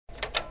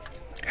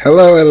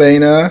Hello,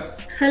 Elena.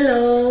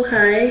 Hello,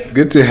 hi.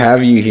 Good to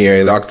have you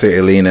here, Dr.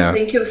 Elena.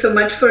 Thank you so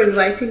much for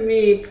inviting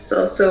me. It's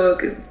also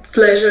a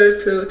pleasure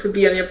to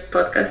be on your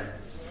podcast.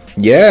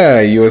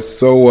 Yeah, you're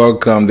so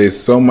welcome. There's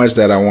so much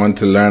that I want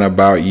to learn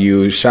about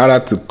you. Shout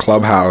out to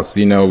Clubhouse.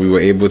 We were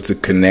able to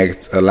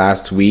connect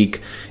last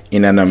week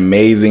in an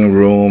amazing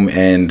room.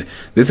 And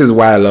this is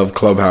why I love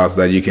Clubhouse,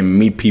 that you can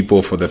meet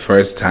people for the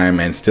first time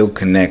and still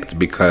connect,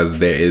 because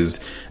there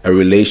is a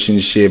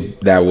relationship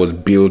that was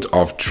built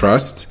of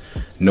trust,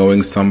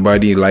 knowing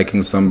somebody,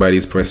 liking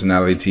somebody's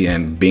personality,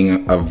 and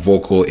being a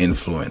vocal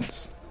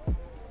influence.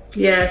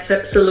 Yes,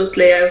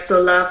 absolutely. I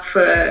also love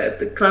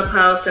the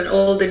Clubhouse and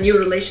all the new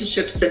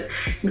relationships. And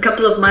in a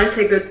couple of months,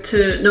 I got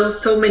to know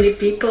so many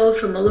people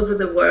from all over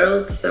the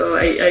world. So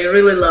I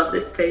really love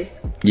this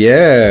space.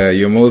 Yeah,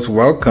 you're most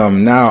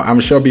welcome. Now, I'm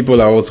sure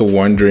people are also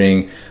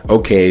wondering,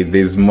 okay,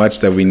 there's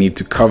much that we need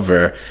to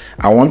cover.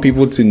 I want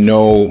people to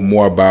know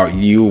more about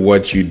you,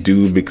 what you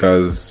do,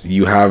 because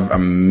you have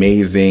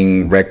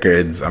amazing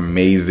records,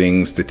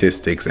 amazing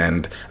statistics,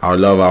 and I would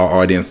love our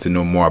audience to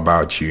know more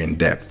about you in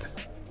depth.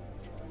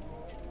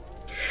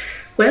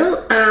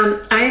 Well,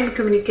 I am a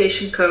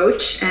communication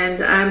coach,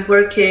 and I'm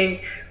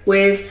working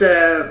with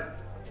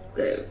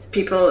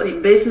people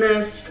in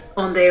business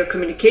on their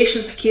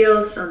communication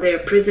skills, on their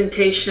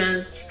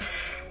presentations,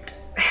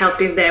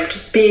 helping them to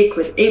speak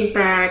with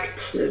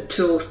impact,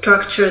 to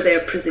structure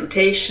their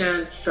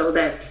presentations so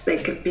that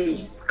they can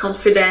be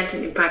confident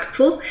and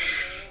impactful.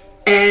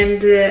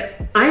 And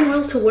I'm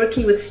also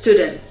working with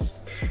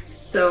students.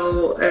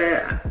 So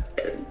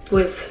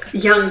with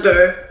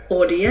younger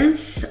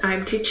audience,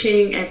 I'm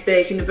teaching at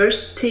the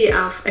University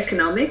of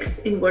Economics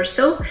in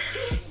Warsaw,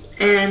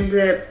 and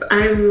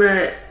I'm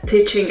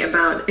teaching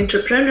about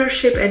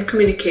entrepreneurship and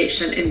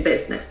communication in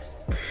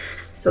business.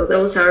 So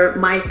those are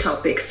my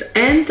topics.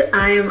 And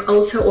I am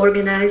also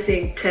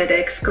organizing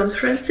TEDx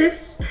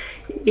conferences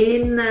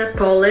in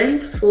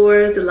Poland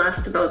for the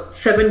last about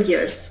 7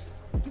 years.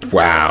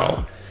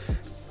 Wow.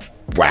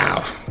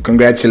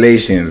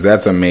 Congratulations.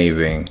 That's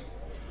amazing.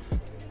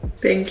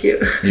 Thank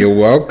you. You're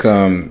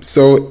welcome.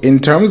 So in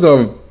terms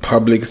of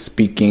public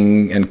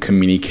speaking and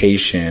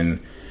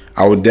communication,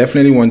 I would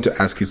definitely want to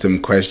ask you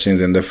some questions.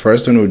 And the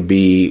first one would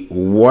be,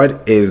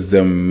 what is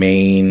the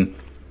main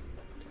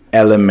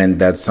element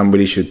that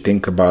somebody should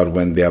think about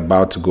when they're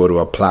about to go to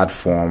a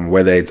platform,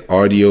 whether it's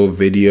audio,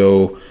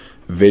 video,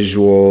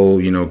 visual,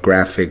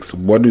 graphics?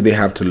 What do they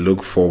have to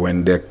look for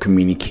when they're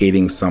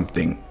communicating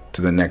something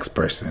to the next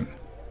person?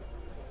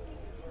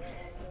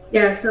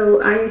 Yeah,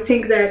 so I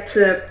think that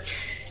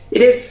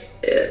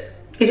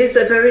it is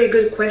a very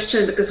good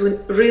question, because we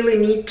really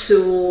need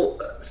to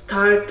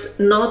start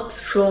not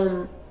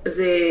from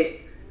the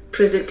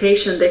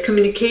presentation, the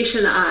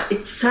communication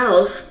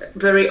itself.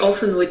 Very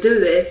often we do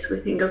this. We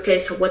think, okay,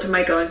 so what am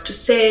I going to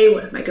say?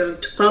 What am I going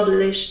to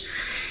publish?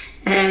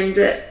 And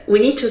we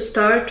need to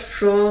start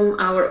from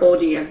our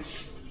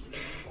audience.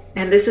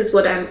 And this is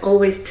what I'm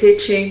always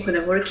teaching when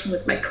I'm working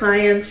with my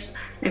clients.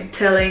 I'm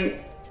telling,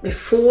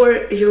 before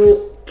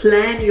you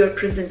plan your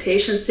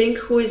presentation, think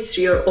who is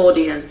your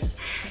audience,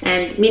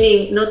 and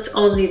meaning not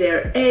only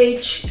their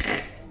age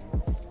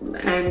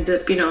and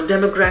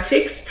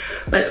demographics,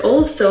 but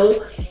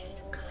also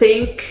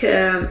think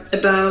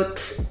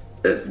about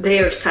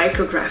their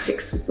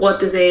psychographics. What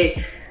do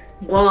they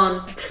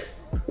want?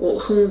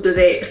 Whom do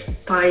they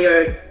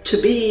aspire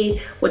to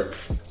be?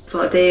 What's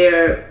for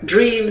their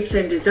dreams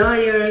and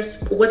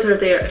desires? What are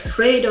they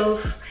afraid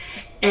of?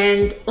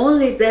 And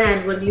only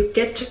then, when you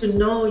get to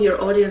know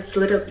your audience a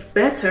little bit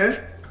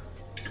better,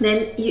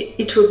 then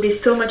it will be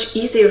so much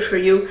easier for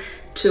you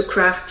to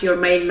craft your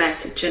main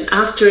message. And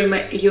after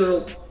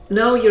you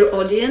know your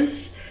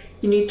audience,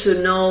 you need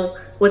to know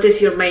what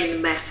is your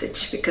main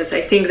message, because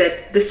I think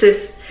that this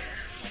is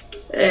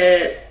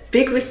a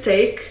big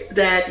mistake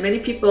that many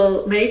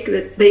people make,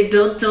 that they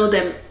don't know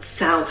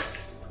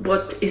themselves.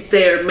 What is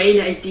their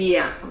main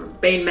idea or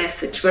main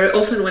message? Very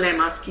often when I'm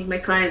asking my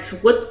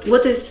clients,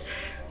 what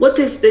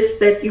is this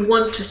that you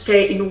want to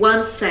say in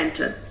one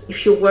sentence?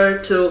 If you were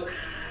to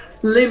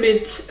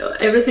limit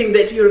everything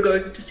that you're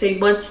going to say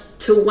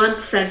to one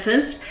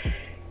sentence,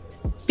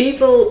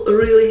 people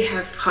really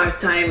have a hard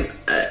time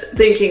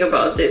thinking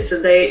about this,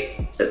 and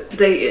they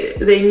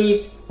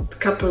need a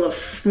couple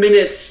of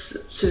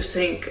minutes to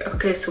think,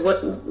 okay, so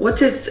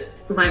what is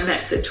my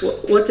message?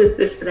 What is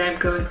this that I'm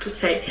going to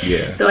say?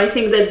 Yeah. So I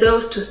think that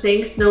those two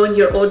things, knowing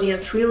your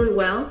audience really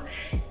well,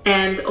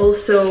 and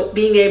also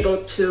being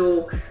able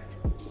to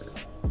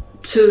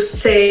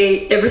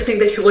say everything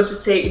that you want to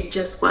say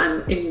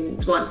in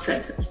one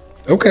sentence.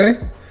 Okay,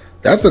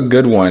 that's a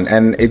good one.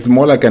 And it's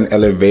more like an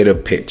elevator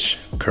pitch,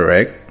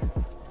 correct?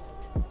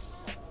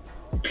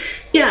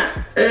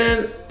 Yeah,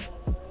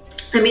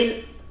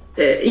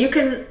 you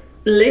can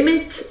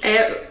limit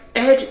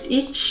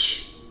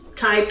each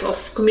type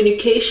of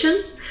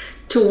communication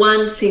to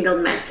one single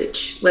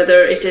message,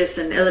 whether it is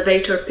an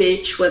elevator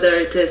pitch, whether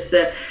it is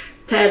a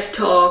TED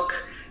talk,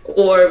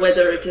 or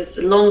whether it is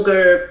a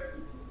longer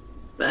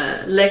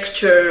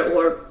lecture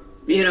or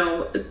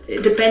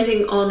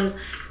depending on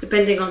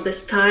the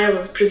style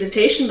of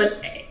presentation,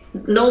 but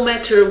no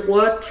matter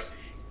what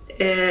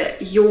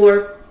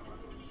your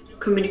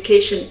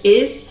communication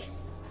is,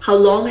 how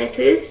long it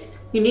is,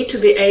 you need to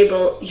be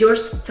able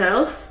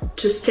yourself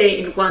to say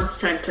in one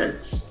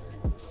sentence,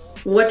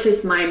 what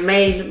is my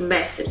main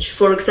message?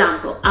 For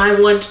example, I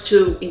want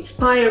to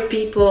inspire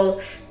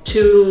people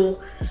to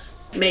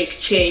make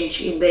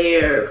change in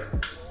their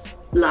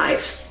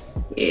lives,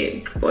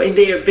 or in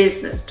their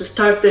business, to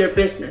start their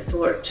business,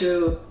 or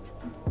to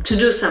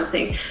do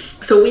something.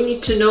 So we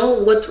need to know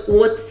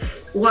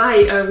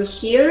why are we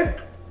here,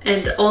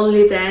 and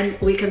only then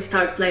we can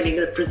start planning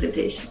the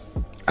presentation.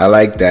 I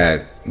like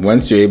that.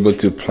 Once you're able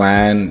to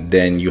plan,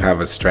 then you have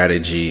a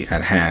strategy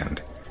at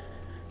hand.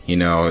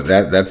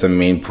 That's a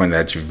main point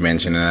that you've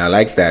mentioned, and I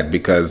like that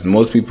because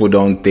most people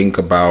don't think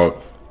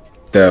about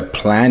the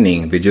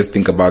planning, they just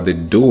think about the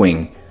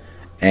doing,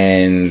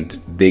 and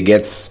they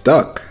get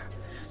stuck.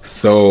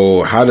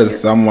 So how does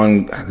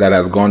someone that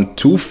has gone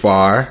too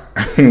far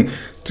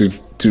to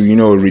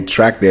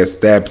retract their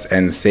steps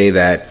and say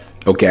that,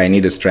 okay, I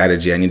need a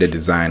strategy, I need a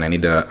design, I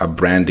need a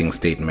branding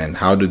statement?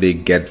 How do they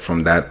get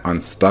from that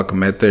stuck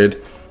method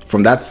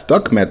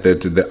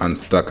to the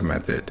unstuck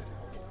method?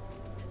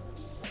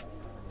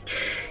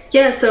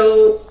 Yeah,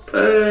 so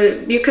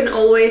you can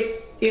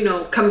always,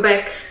 come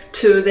back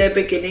to the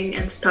beginning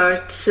and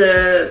start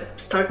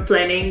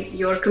planning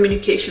your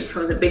communication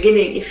from the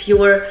beginning. If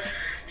you are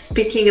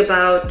speaking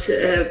about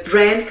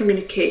brand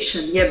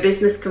communication,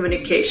 business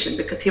communication,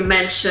 because you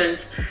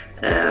mentioned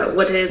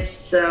what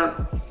is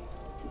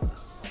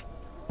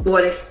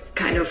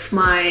kind of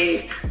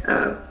my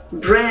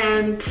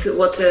brand,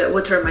 what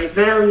are my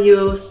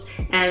values,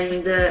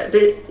 and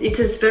it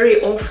is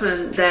very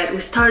often that we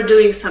start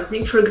doing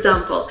something. For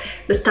example,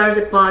 we start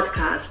a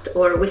podcast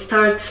or we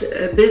start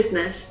a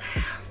business,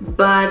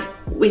 but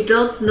we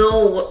don't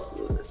know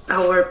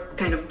our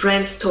kind of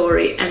brand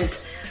story, and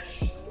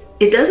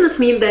it does not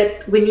mean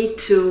that we need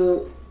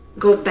to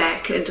go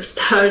back and to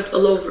start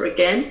all over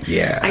again.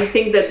 Yeah, I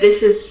think that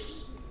this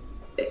is,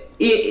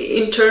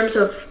 in terms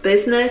of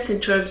business,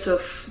 in terms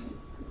of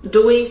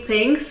doing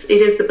things,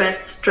 it is the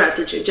best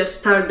strategy. Just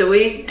start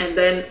doing and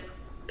then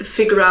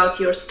figure out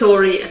your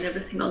story and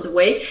everything on the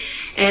way.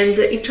 And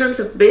in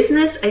terms of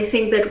business, I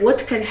think that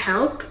what can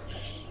help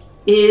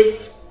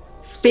is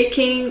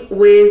speaking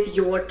with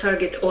your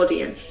target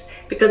audience,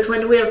 because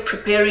when we are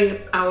preparing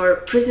our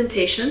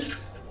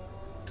presentations,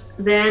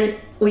 then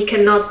we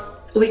can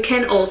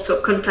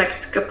also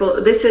contact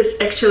this is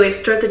actually a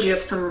strategy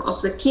of some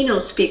of the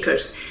keynote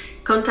speakers,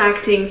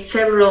 contacting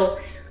several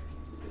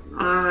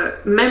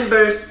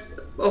members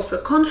of a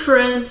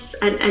conference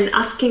and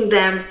asking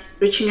them,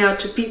 reaching out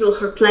to people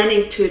who are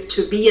planning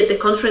to be at the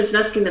conference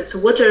and asking them, so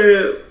what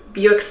are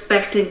you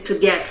expecting to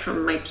get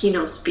from my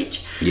keynote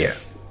speech? Yeah.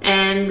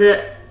 And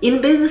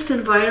in business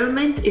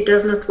environment, it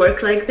does not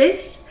work like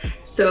this.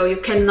 So you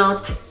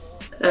cannot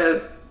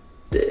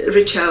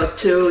reach out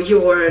to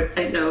your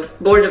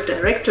board of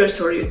directors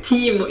or your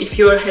team if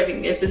you're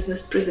having a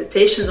business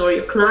presentation, or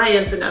your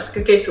clients, and ask,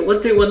 okay, so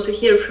what do you want to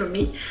hear from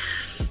me?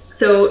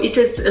 So it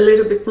is a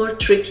little bit more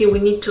tricky. We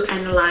need to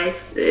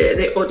analyze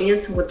the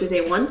audience and what do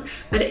they want.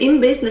 But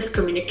in business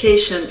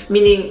communication,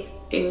 meaning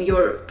in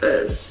your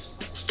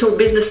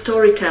business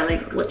storytelling,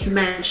 what you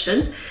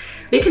mentioned,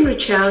 we can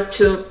reach out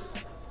to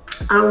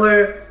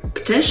our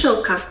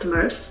potential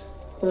customers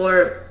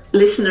or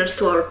listeners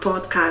to our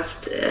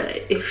podcast,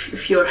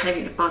 if you're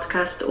having a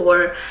podcast,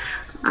 or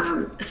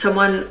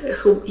someone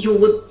who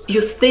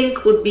you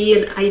think would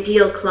be an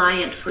ideal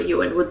client for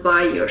you and would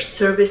buy your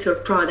service or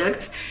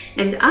product,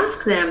 and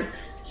ask them,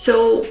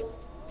 so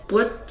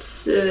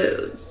what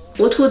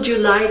would you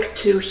like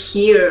to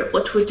hear?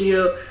 What would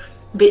you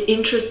be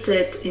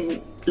interested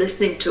in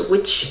listening to?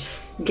 Which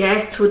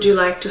guests would you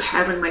like to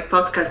have on my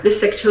podcast?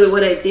 This is actually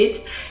what I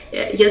did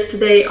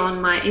yesterday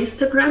on my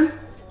Instagram.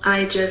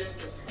 I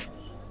just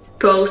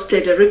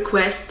posted a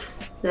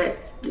request that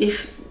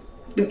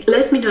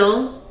let me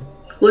know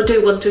what do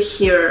you want to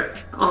hear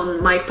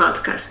on my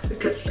podcast,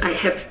 because I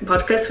have a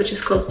podcast which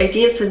is called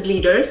Ideas and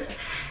Leaders,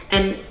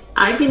 and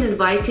I've been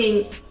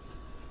inviting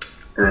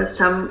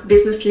some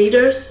business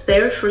leaders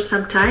there for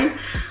some time,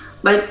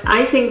 but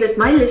I think that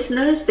my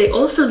listeners, they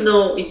also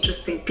know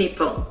interesting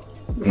people.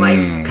 Why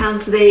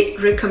can't they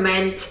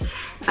recommend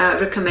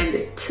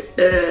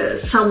it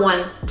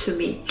someone to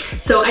me?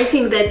 So I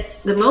think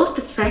that the most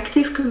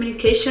effective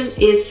communication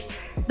is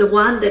the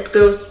one that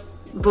goes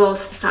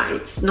both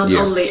sides, not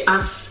only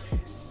us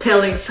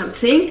telling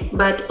something,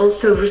 but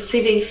also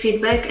receiving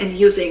feedback and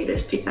using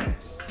this feedback.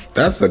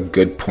 That's a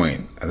good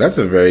point. That's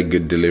a very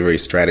good delivery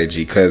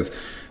strategy, because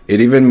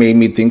it even made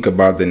me think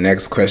about the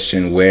next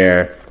question,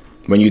 where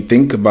when you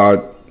think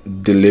about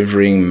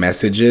delivering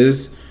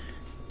messages,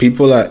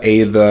 people are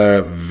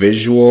either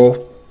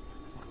visual,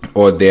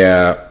 or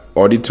they're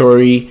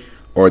auditory,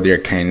 or they're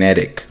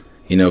kinetic.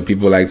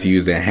 People like to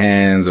use their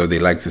hands, or they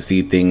like to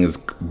see things,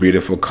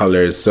 beautiful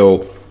colors.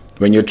 So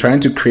when you're trying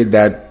to create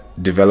that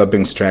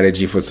developing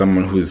strategy for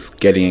someone who's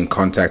getting in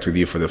contact with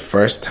you for the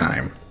first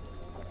time,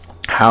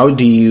 how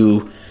do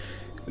you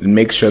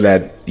make sure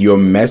that your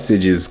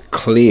message is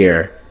clear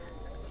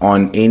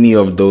on any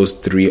of those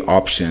three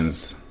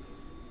options?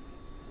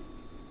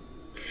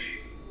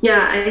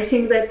 Yeah, I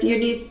think that you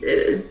need,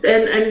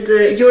 and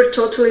you're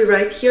totally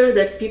right here,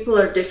 that people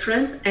are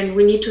different and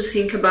we need to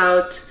think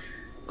about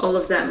all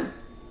of them.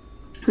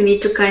 We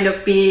need to kind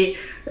of be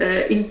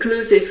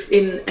inclusive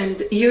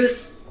and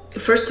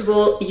first of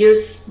all,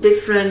 use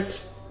different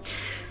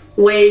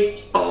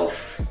ways of,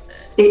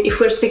 if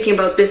we're speaking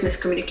about business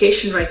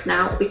communication right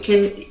now,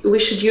 we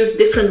should use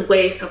different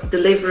ways of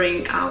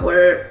delivering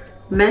our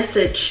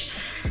message.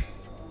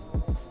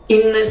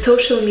 In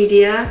social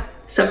media,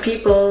 some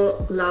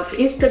people love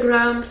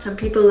Instagram, some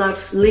people love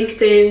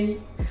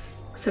LinkedIn,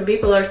 some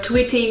people are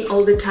tweeting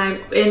all the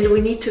time, and we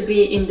need to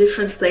be in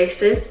different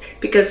places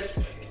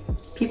because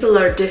people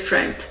are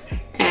different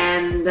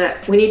and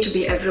we need to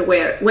be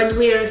everywhere. When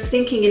we are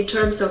thinking in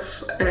terms of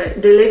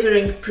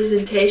delivering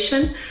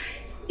presentation,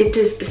 it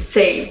is the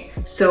same.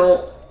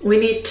 So we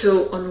need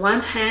to, on one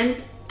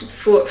hand,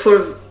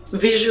 for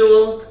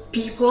visual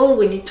people,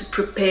 we need to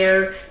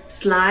prepare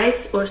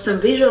slides or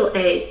some visual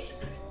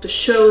aids to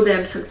show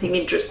them something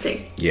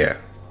interesting. Yeah.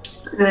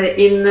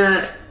 In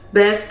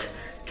best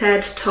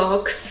TED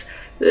Talks,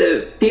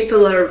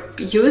 people are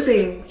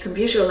using some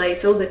visual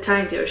aids all the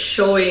time. They're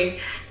showing,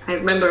 I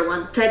remember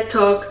one TED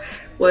Talk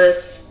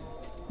was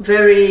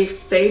very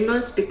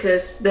famous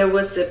because there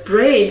was a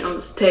brain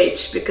on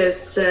stage,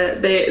 because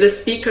the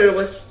speaker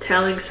was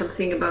telling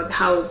something about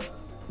how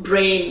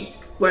brain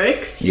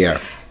works. Yeah.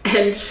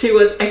 And she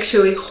was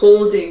actually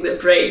holding the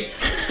brain.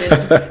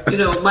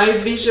 And, my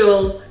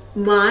visual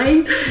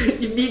mind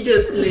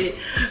immediately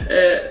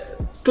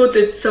put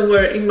it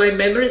somewhere in my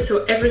memory.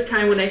 So every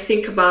time when I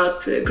think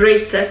about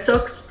great TED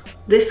Talks,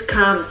 this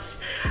comes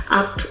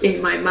up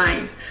in my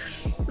mind.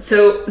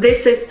 So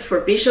this is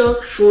for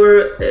visuals.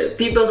 For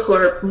people who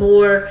are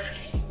more,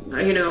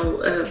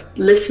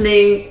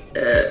 listening,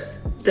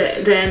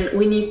 then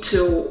we need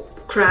to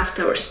craft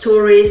our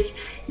stories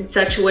in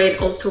such a way. And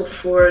also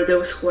for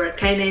those who are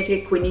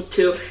kinetic, we need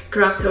to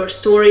craft our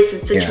stories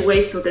in such a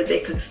way so that they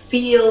can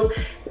feel,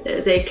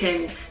 they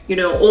can,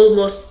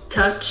 almost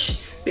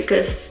touch.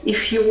 Because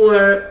if you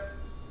are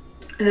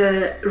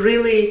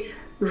really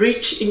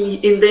rich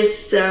in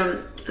this,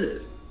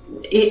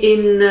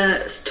 in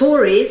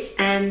stories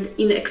and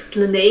in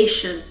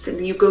explanations,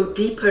 and you go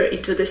deeper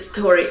into the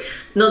story,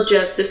 not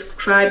just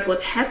describe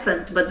what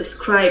happened, but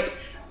describe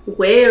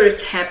where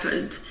it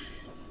happened,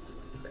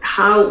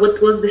 what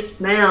was the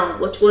smell,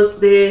 what was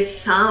the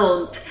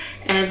sound,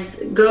 and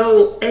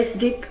go as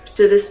deep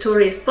to the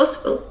story as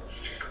possible,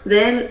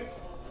 then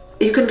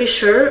you can be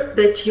sure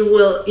that you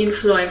will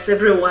influence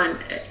everyone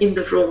in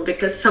the room,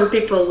 because some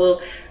people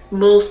will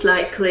most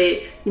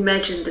likely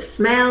imagine the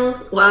smell,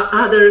 while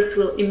others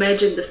will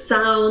imagine the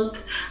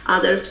sound,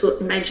 others will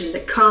imagine the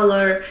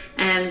color.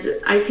 And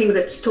I think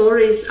that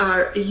stories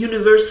are a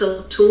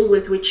universal tool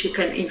with which you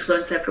can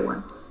influence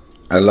everyone.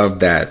 I love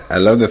that. I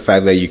love the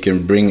fact that you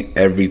can bring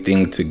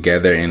everything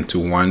together into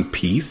one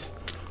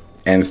piece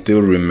and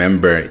still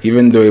remember,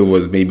 even though it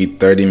was maybe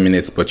 30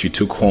 minutes, but you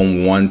took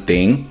home one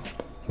thing.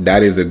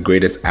 That is the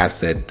greatest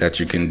asset that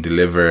you can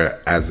deliver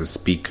as a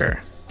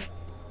speaker.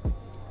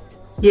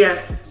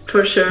 Yes,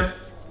 for sure.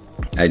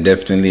 I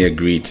definitely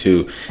agree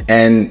too.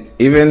 And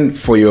even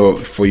for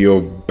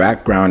your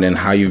background and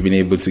how you've been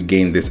able to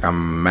gain this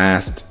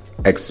amassed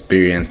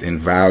experience and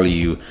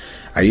value,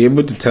 are you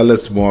able to tell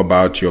us more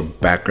about your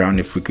background?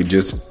 If we could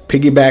just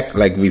piggyback,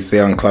 like we say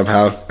on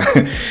Clubhouse,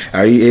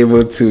 are you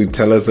able to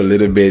tell us a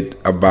little bit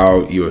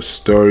about your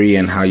story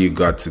and how you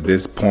got to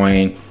this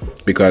point?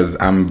 Because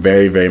I'm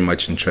very, very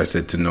much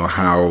interested to know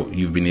how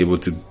you've been able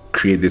to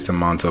create this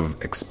amount of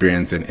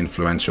experience and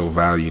influential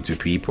value to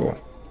people.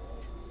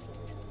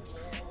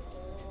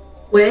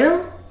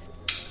 Well,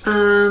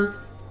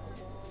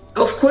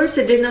 of course,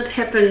 it did not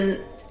happen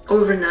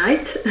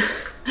overnight.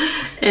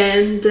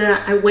 And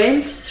I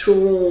went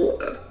through,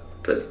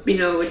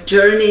 a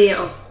journey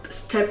of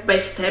step by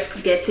step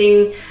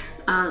getting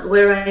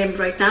where I am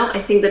right now.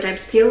 I think that I'm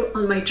still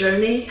on my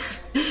journey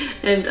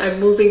and I'm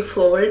moving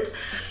forward.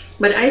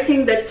 But I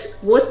think that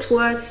what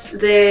was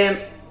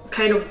the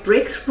kind of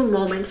breakthrough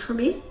moment for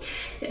me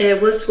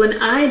was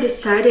when I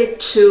decided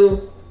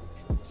to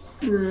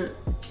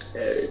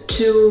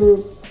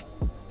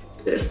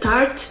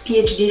start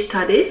PhD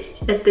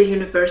studies at the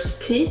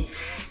university,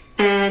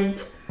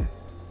 and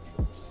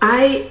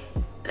I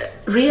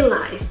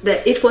realized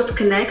that it was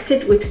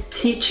connected with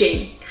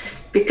teaching,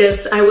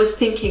 because I was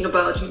thinking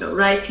about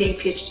writing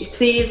PhD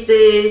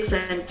thesis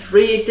and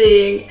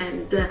reading,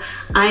 and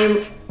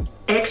I'm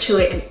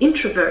actually an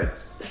introvert,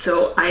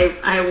 so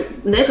I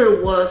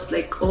never was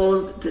like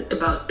all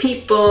about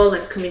people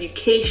and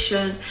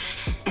communication.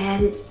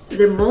 And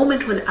the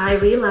moment when I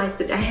realized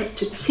that I have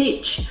to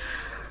teach,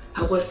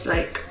 I was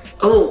like,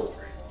 oh,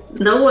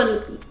 no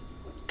one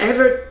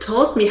ever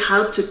taught me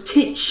how to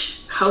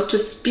teach, how to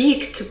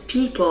speak to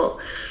people.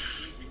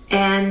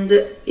 And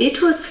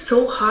it was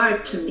so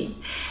hard to me,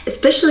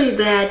 especially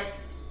that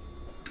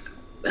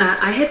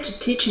I had to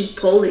teach in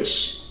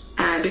Polish.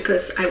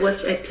 because I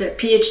was at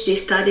PhD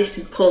studies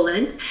in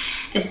Poland,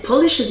 and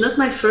Polish is not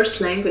my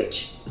first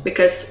language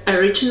because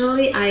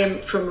originally I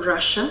am from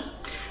Russia,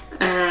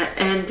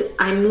 and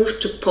I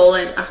moved to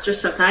Poland after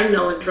some time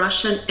knowing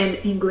Russian and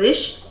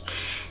English,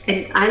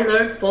 and I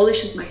learned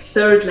Polish as my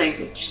third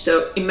language.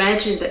 So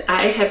imagine that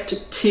I have to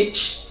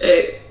teach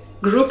a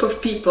group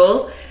of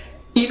people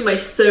in my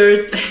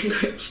third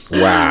language.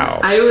 Wow.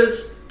 I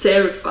was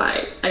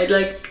terrified.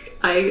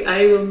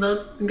 I will not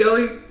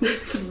going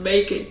to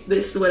make it.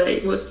 This is what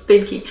I was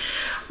thinking.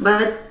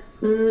 But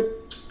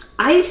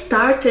I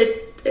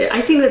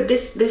think that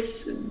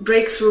this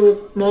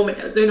breakthrough moment,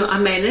 I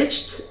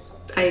managed.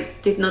 I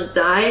did not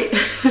die.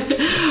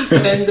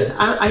 And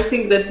I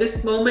think that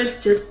this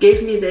moment just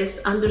gave me this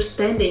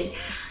understanding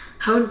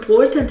how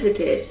important it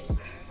is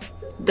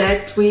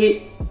that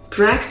we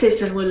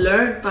practice and we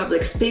learn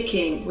public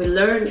speaking, we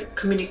learn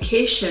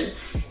communication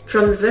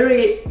from a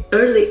very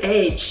early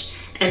age.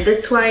 And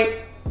that's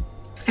why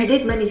I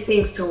did many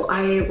things. So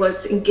I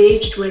was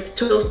engaged with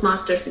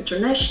Toastmasters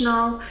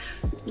International,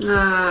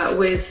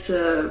 with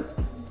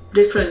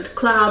different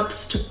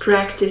clubs to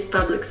practice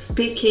public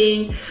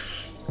speaking.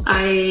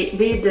 I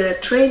did a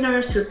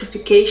trainer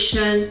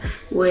certification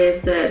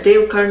with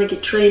Dale Carnegie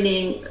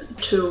training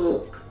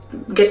to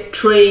get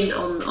trained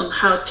on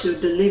how to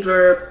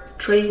deliver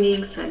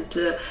trainings and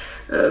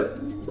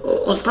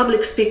on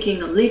public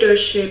speaking, on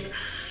leadership.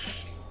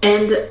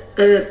 And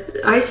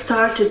I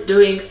started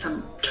doing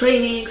some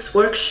trainings,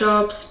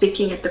 workshops,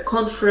 speaking at the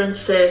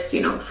conferences,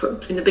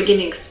 in the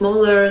beginning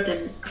smaller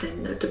than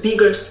the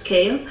bigger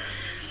scale.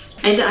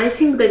 And I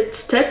think that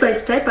step by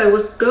step I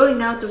was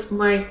going out of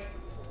my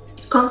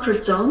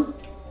comfort zone,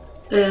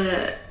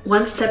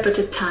 one step at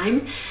a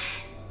time.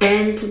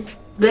 And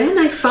then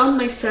I found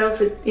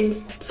myself in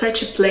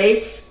such a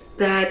place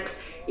that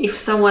if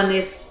someone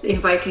is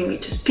inviting me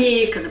to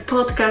speak on a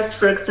podcast,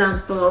 for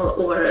example,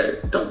 or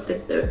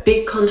a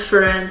big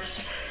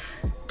conference,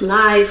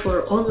 live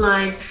or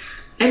online,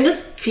 I'm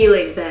not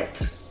feeling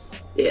that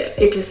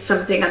it is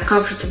something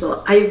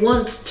uncomfortable. I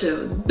want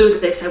to do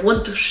this. I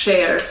want to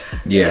share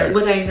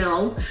what I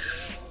know.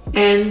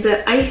 And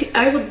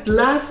I would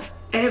love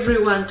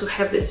everyone to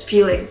have this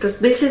feeling, because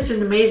this is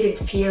an amazing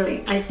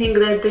feeling. I think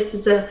that this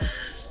is a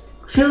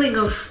feeling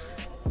of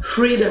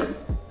freedom.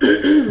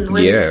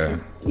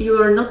 When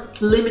you are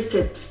not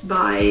limited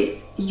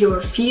by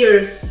your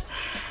fears.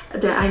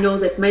 That I know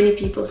that many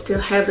people still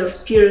have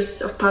those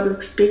fears of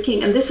public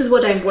speaking, and this is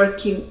what I'm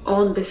working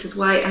on. This is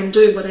why I'm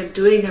doing what I'm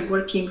doing. I'm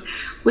working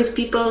with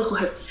people who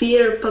have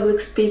fear of public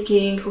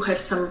speaking, who have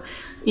some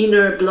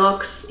inner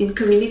blocks in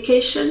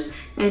communication,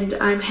 and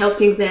I'm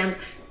helping them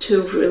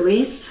to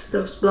release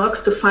those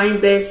blocks, to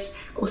find this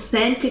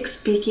authentic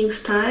speaking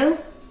style.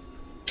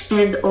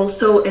 And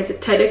also as a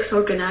TEDx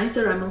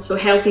organizer, I'm also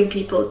helping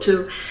people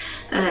to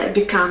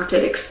become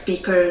TEDx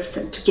speakers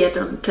and to get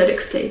on TEDx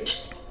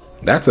stage.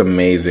 That's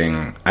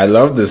amazing. I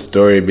love this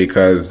story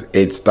because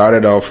it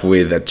started off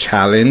with a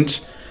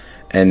challenge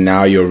and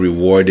now you're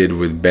rewarded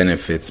with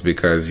benefits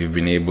because you've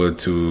been able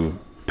to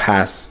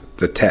pass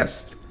the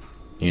test,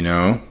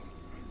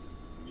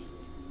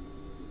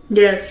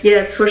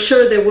 Yes, for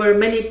sure. There were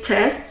many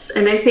tests,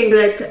 and I think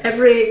that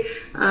every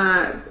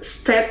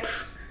step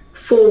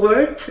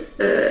forward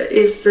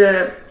is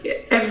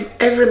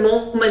every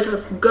moment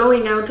of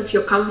going out of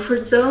your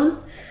comfort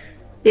zone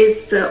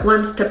is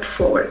one step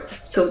forward.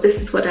 So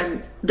this is what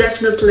I'm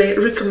definitely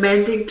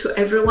recommending to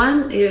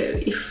everyone.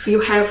 If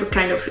you have a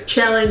kind of a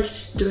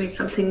challenge doing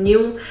something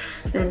new,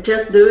 then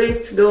just do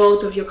it, go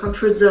out of your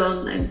comfort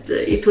zone, and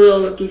it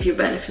will give you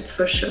benefits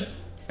for sure.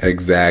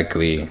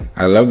 Exactly.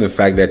 I love the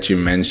fact that you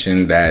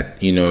mentioned that,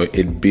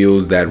 it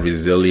builds that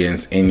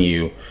resilience in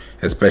you,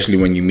 especially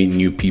when you meet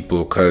new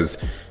people, because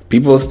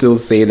people still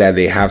say that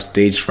they have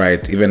stage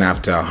fright even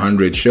after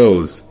 100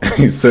 shows.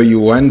 So you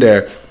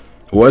wonder,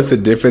 what's the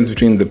difference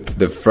between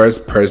the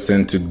first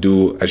person to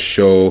do a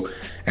show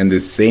and the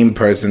same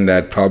person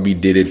that probably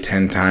did it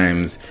 10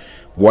 times?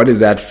 What is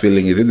that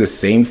feeling? Is it the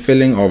same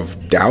feeling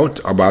of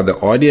doubt about the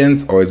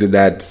audience, or is it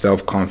that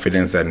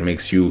self-confidence that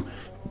makes you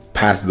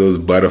pass those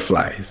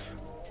butterflies?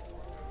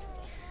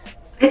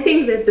 I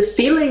think that the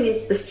feeling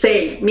is the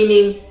same,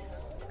 meaning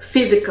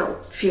physical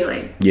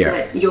feeling. Yeah.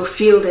 That you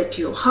feel that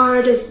your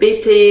heart is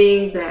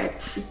beating,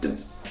 that,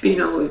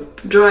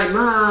 dry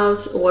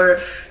mouth,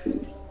 or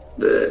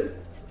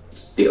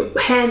your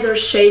hands are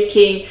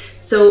shaking.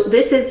 So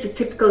this is a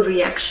typical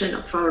reaction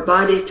of our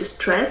body to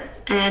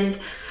stress, and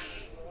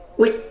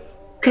we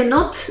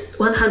cannot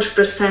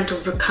 100%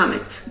 overcome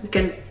it. We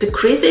can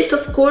decrease it,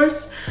 of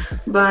course,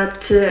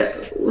 but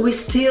we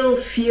still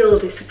feel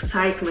this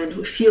excitement,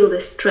 we feel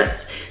this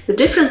stress. The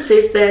difference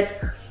is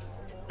that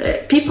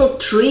people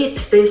treat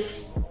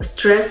this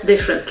stress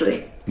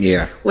differently.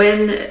 Yeah.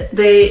 When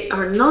they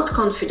are not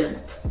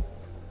confident,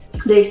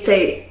 they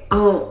say,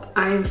 "Oh,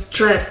 I'm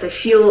stressed. I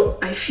feel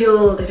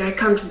that I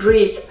can't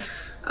breathe,"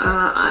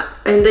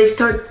 and they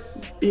start,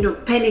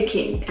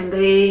 panicking, and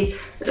they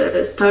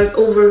start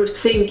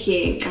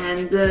overthinking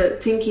and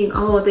thinking,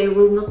 "Oh, they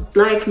will not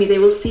like me. They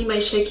will see my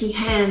shaking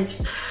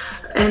hands,"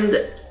 and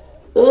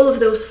all of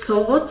those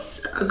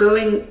thoughts are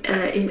going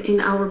in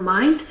our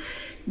mind,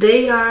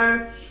 they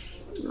are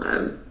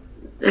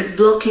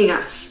blocking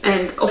us.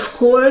 And of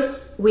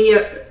course,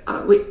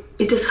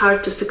 it is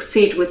hard to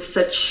succeed with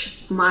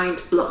such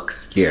mind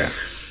blocks. Yeah.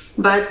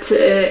 But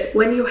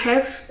when you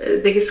have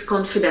this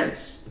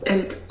confidence,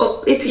 and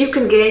you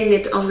can gain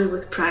it only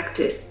with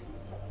practice,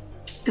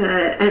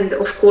 and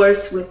of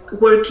course with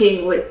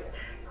working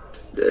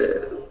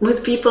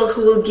with people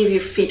who will give you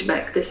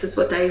feedback. This is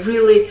what I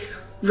really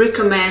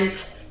recommend,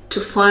 to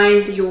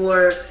find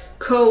your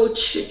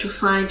coach, to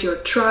find your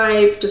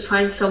tribe, to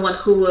find someone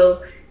who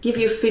will give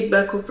you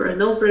feedback over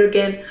and over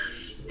again.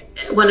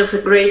 One of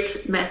the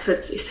great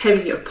methods is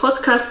having your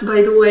podcast,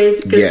 by the way,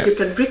 because you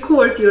can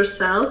record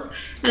yourself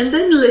and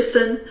then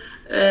listen.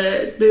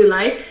 Do you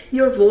like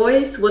your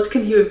voice? What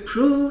can you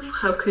improve?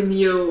 How can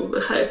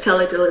you tell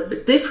it a little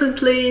bit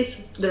differently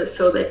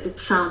so that it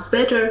sounds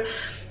better?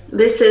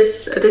 This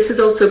is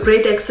also a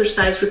great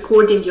exercise,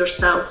 recording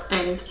yourself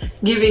and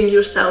giving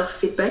yourself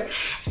feedback.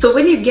 So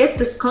when you get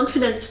this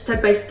confidence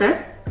step by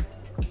step,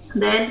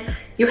 then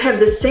you have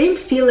the same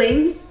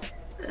feeling,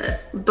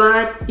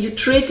 but you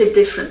treat it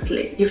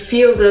differently. You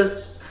feel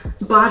those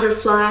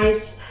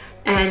butterflies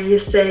and you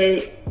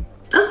say,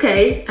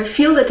 okay, I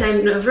feel that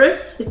I'm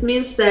nervous. It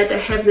means that I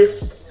have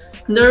this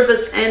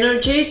nervous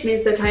energy. It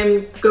means that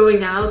I'm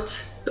going out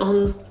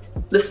on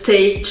the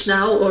stage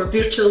now, or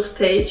virtual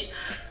stage,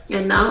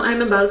 and now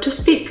I'm about to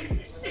speak.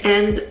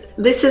 And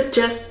this is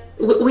just,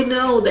 we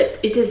know that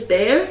it is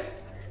there,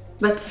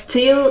 but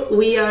still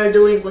we are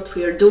doing what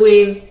we are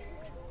doing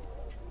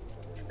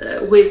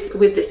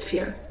with this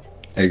fear.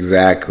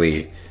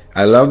 Exactly.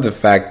 I love the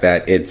fact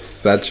that it's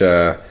such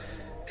a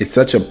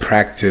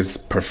practice,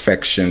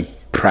 perfection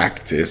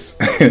practice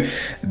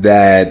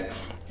that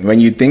when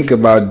you think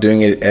about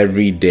doing it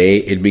every day,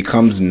 it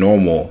becomes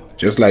normal.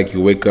 Just like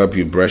you wake up,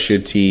 you brush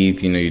your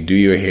teeth, you do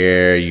your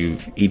hair, you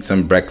eat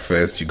some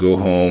breakfast, you go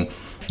home,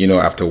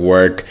 after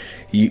work.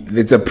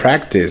 It's a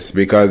practice,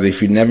 because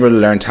if you never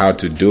learned how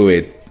to do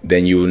it,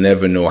 then you will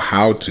never know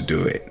how to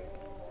do it.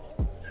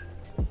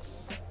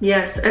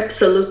 Yes,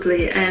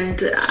 absolutely.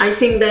 And I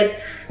think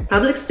that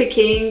public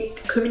speaking,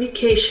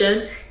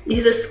 communication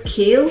is a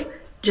skill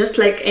just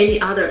like any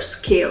other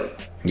skill.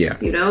 Yeah.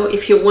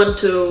 If you want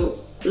to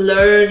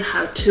learn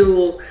how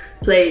to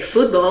play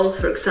football,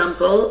 for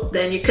example,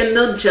 then you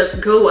cannot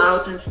just go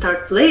out and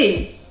start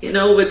playing,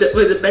 with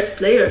the best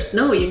players.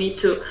 No, you need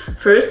to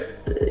first,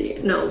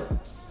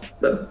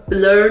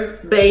 learn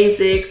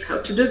basics, how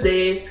to do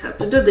this,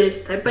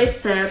 step by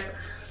step.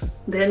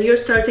 Then you're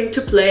starting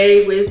to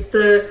play with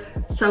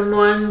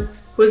someone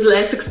who's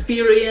less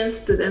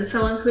experienced, then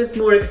someone who is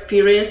more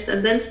experienced,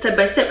 and then step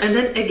by step. And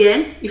then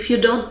again, if you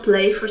don't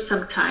play for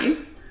some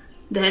time,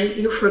 then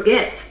you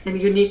forget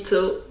and you need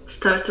to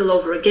start all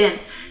over again.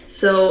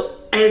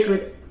 So as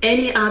with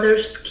any other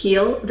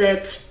skill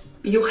that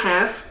you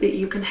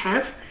can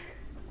have,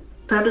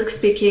 public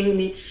speaking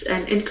needs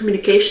and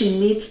communication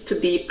needs to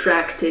be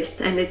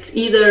practiced. And it's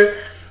either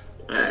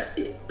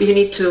you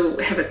need to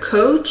have a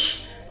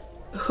coach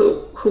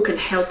who can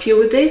help you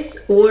with this,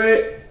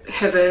 or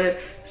have a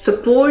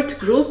support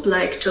group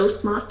like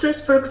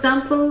Toastmasters, for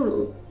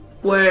example,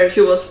 where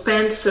you will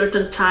spend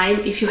certain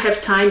time, if you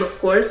have time, of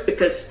course,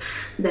 because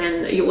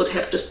then you would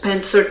have to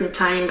spend certain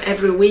time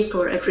every week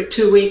or every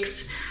 2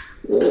 weeks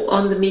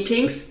on the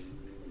meetings,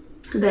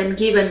 then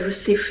give and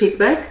receive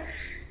feedback.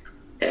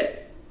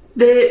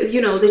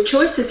 The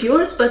choice is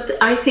yours, but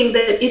I think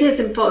that it is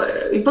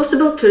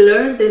impossible to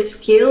learn this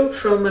skill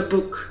from a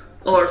book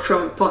or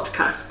from a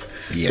podcast.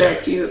 Yeah.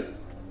 That you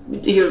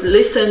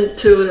listen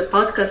to the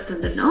podcast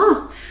and then,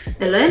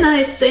 Elena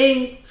is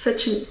saying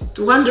such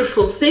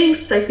wonderful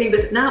things. I think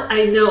that now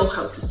I know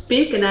how to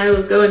speak and I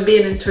will go and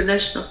be an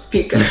international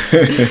speaker.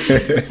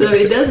 So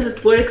it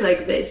doesn't work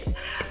like this.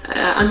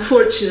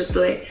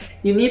 Unfortunately,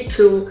 you need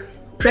to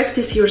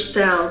practice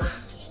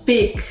yourself,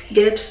 speak,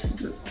 get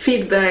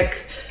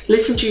feedback,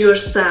 listen to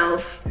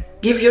yourself,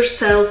 give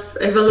yourself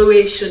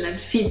evaluation and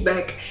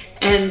feedback.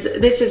 And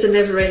this is a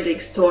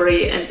never-ending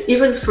story. And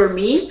even for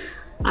me,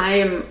 I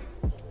am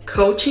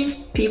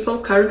coaching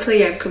people.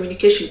 Currently, I'm a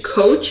communication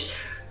coach,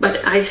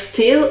 but I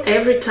still,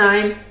 every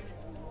time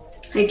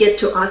I get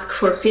to ask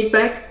for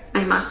feedback,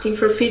 I'm asking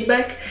for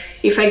feedback.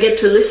 If I get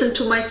to listen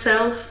to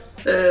myself,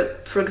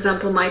 for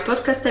example, my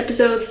podcast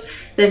episodes,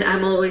 then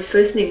I'm always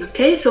listening.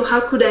 Okay, so how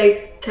could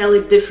I tell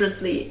it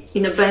differently,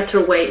 in a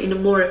better way, in a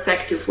more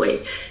effective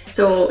way?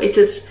 So it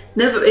is a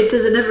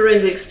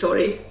never-ending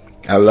story.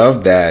 I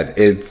love that.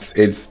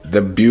 It's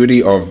the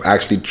beauty of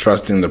actually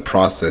trusting the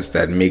process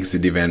that makes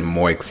it even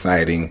more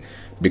exciting,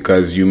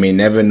 because you may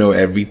never know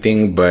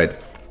everything, but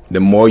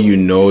the more you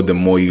know, the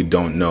more you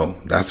don't know.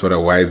 That's what a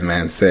wise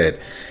man said.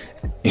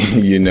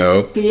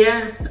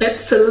 Yeah,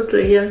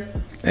 absolutely. Yeah.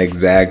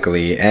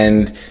 Exactly.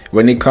 And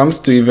when it comes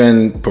to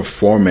even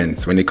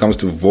performance, when it comes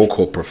to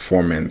vocal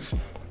performance,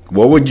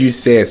 what would you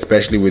say,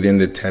 especially within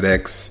the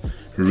TEDx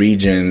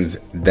regions,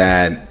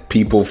 that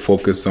people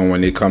focus on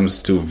when it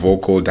comes to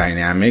vocal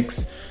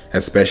dynamics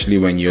especially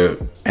when you're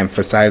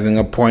emphasizing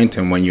a point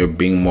and when you're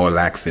being more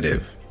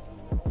laxative?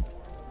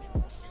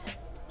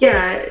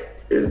 Yeah,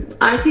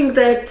 I think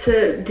that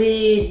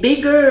the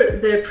bigger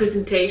the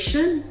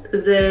presentation,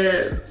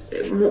 the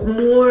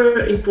more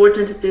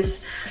important it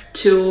is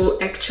to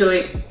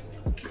actually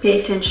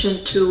pay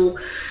attention to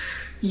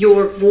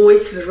your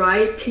voice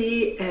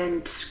variety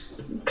and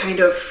kind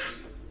of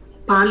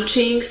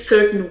punching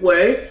certain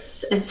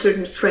words and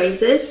certain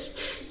phrases.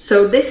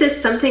 So this is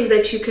something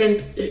that you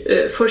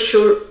can for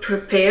sure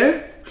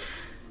prepare.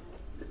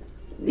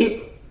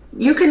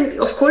 You can,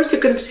 of course, you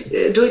can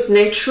do it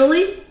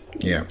naturally.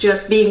 Yeah.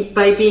 Just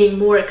by being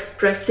more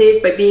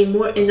expressive, by being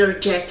more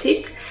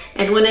energetic.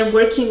 And when I'm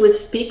working with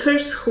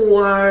speakers who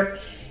are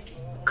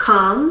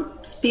calm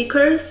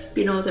speakers,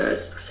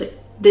 there's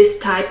this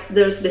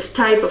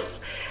type of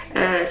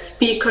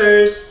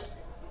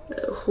speakers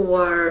who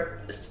are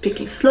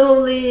speaking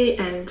slowly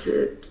and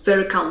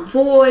very calm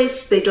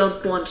voice. They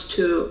don't want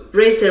to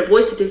raise their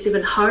voice. It is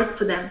even hard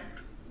for them.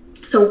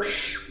 So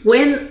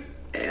when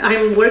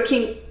I'm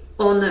working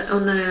on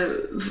a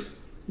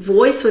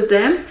voice with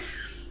them,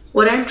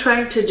 what I'm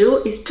trying to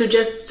do is to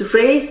just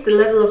raise the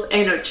level of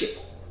energy.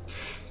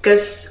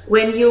 Because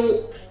when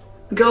you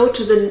go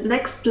to the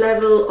next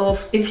level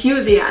of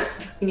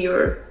enthusiasm in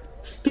your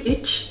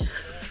speech,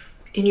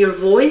 in your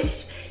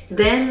voice,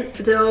 then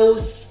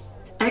those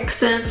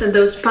accents and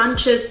those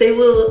punches, they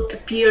will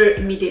appear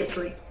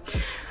immediately.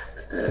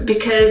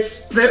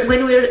 Because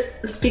when we're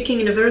speaking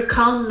in a very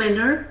calm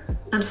manner,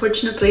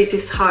 unfortunately it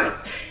is hard.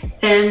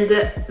 And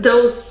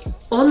those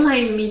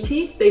online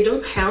meetings, they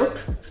don't help.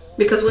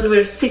 Because when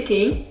we're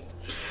sitting,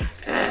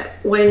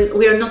 when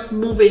we are not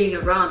moving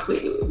around,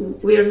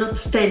 we are not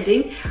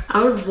standing,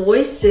 our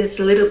voice is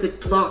a little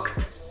bit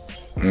blocked.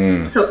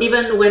 So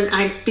even when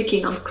I'm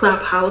speaking on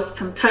Clubhouse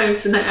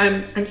sometimes and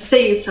I'm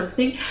saying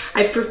something,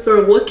 I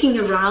prefer walking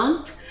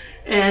around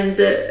and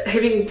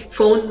having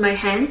phone in my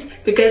hand,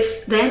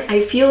 because then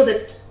I feel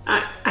that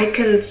I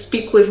can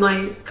speak with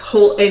my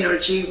whole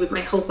energy, with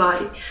my whole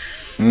body.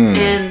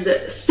 And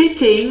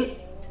sitting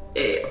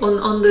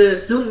on the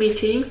Zoom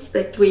meetings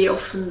that we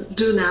often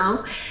do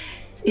now,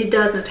 it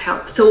does not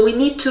help. So we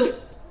need to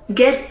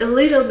get a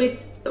little bit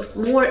of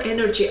more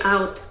energy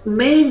out,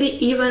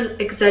 maybe even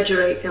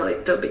exaggerate a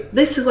little bit.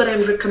 This is what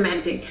I'm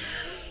recommending.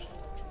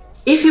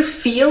 If you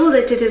feel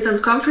that it is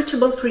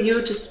uncomfortable for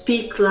you to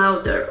speak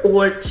louder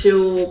or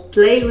to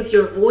play with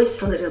your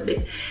voice a little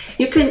bit,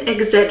 you can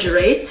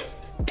exaggerate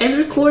and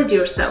record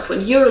yourself.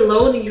 When you're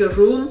alone in your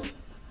room,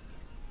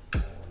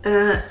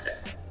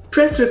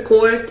 press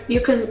record.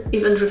 You can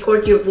even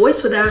record your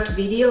voice without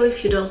video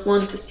if you don't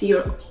want to see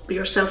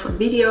yourself on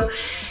video,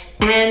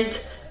 and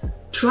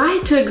try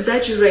to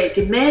exaggerate.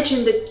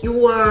 Imagine that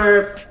you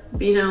are,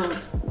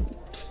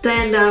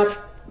 stand-up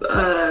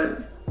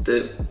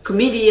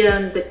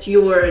comedian, that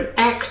you are an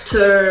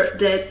actor,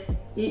 that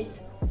you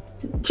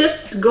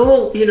just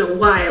go,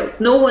 wild.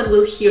 No one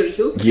will hear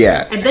you.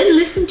 Yeah. And then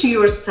listen to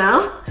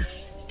yourself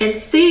and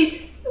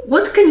see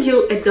what can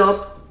you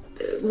adopt,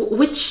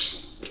 which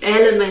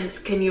elements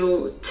can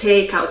you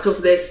take out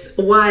of this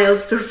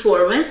wild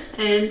performance,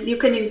 and you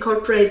can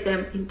incorporate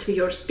them into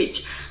your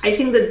speech. I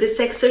think that this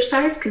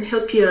exercise can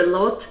help you a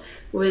lot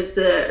with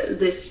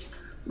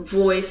this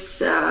voice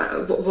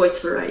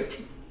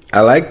variety.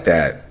 I like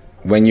that.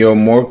 When you're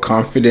more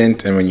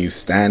confident and when you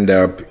stand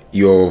up,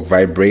 your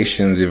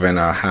vibrations even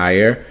are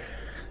higher,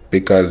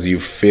 because you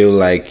feel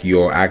like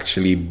you're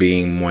actually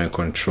being more in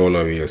control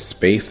of your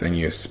space and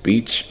your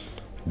speech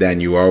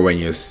than you are when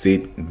you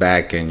sit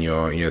back and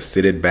you're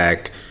seated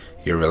back,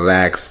 you're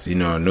relaxed,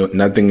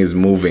 nothing is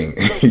moving.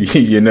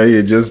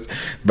 You're just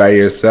by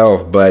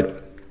yourself.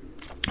 But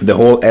the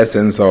whole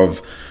essence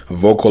of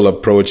vocal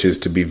approach is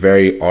to be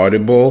very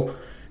audible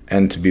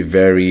and to be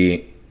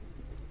very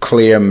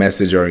clear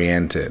message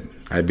oriented,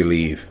 I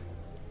believe.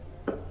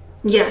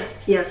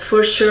 Yes,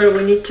 for sure.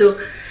 We need to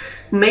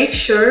make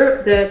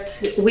sure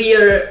that we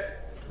are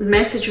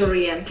message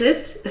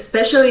oriented,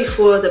 especially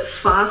for the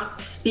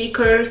fast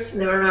speakers.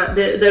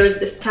 There is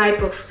this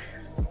type of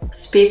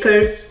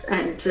speakers,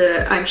 and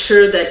I'm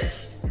sure that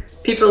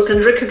people can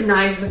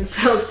recognize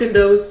themselves in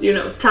those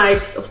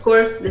types. Of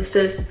course,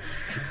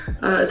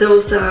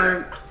 those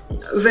are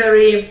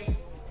very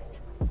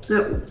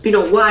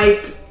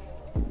wide,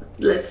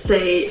 let's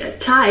say,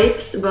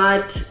 types,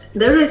 but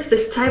there is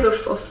this type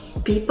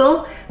of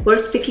people who are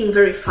speaking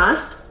very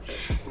fast,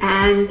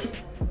 and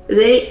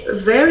they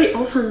very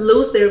often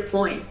lose their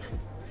point.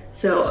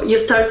 So you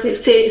start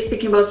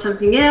speaking about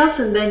something else,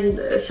 and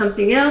then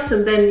something else,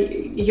 and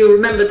then you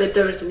remember that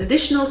there is an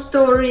additional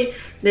story,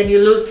 then you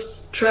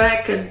lose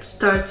track and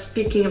start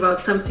speaking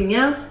about something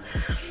else.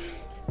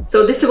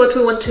 So this is what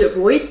we want to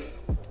avoid,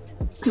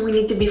 and we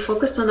need to be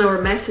focused on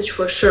our message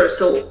for sure.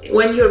 So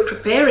when you're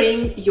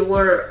preparing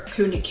your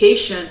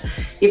communication,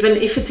 even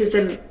if it is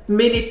a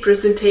mini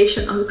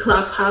presentation on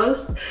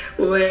Clubhouse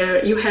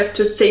where you have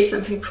to say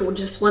something for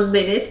just 1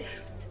 minute,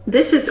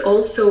 this is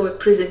also a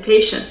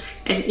presentation.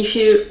 And if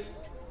you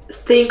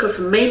think of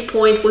a main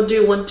point, what do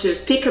you want to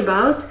speak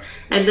about,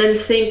 and then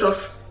think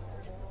of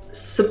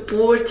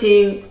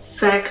supporting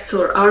facts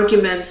or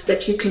arguments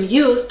that you can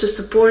use to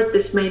support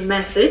this main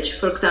message.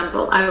 For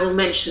example, I will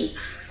mention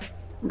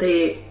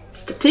the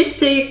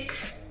statistic,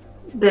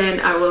 then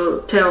I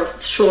will tell a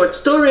short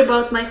story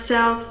about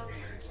myself,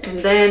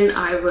 and then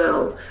I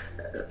will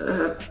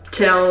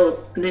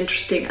tell an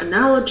interesting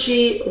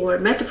analogy or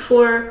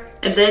metaphor,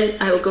 and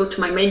then I will go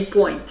to my main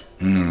point.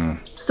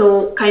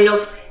 So kind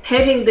of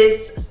having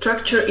this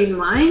structure in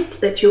mind,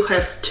 that you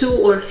have 2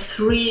 or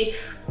 3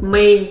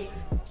 main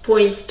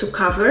points to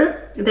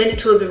cover, then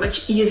it will be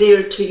much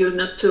easier to you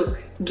not to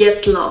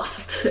get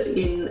lost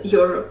in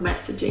your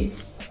messaging.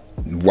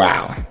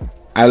 Wow.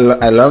 I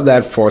love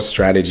that 4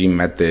 strategy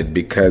method,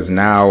 because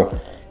now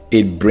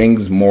it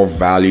brings more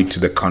value to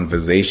the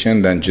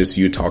conversation than just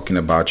you talking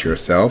about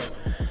yourself.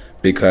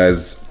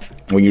 Because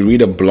when you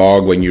read a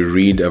blog, when you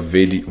read a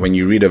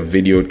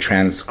video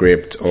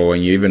transcript, or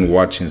when you're even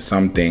watching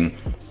something,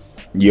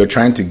 you're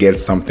trying to get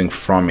something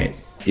from it.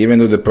 Even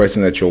though the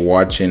person that you're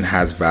watching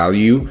has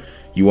value,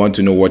 you want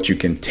to know what you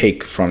can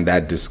take from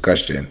that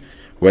discussion,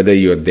 whether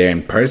you're there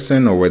in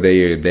person or whether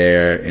you're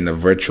there in a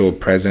virtual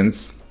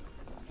presence.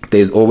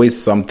 There's always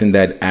something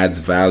that adds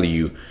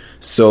value.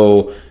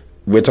 So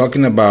we're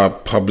talking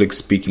about public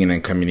speaking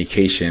and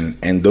communication,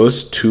 and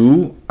those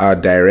 2 are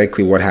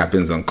directly what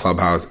happens on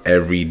Clubhouse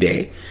every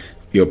day.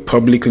 You're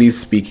publicly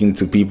speaking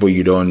to people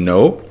you don't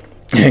know,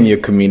 and you're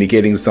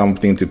communicating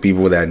something to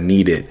people that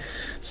need it.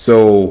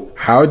 So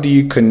how do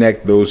you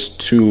connect those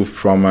 2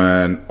 from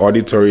an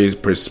auditory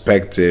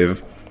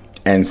perspective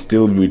and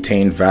still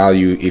retain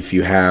value? If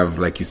you have,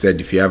 like you said,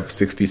 if you have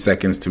 60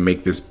 seconds to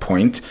make this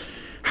point,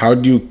 how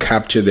do you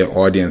capture the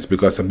audience?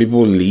 Because some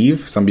people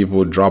leave, some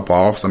people drop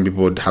off, some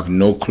people have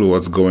no clue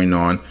what's going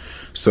on.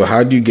 So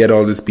how do you get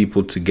all these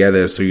people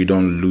together so you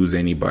don't lose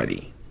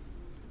anybody?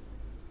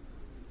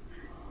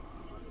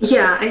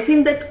 Yeah, I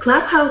think that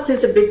Clubhouse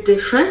is a bit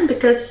different,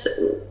 because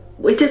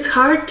it is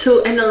hard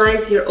to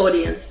analyze your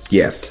audience.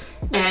 Yes.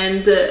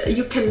 And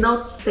you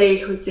cannot say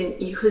who's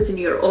in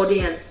your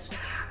audience.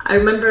 I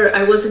remember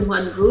I was in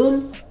one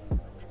room.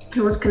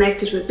 I was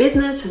connected with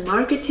business and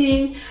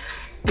marketing,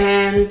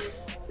 and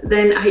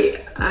then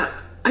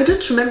I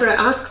don't remember, I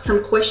asked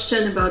some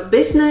question about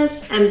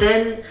business, and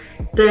then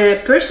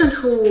the person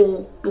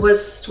who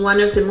was one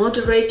of the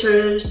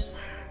moderators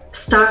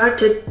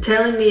started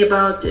telling me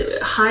about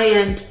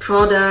high-end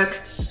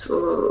products,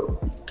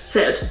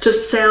 to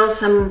sell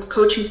some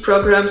coaching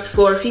programs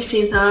for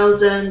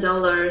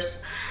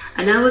 $15,000,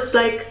 and I was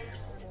like,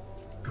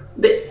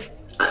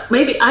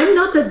 maybe I'm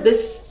not at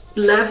this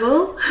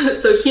level.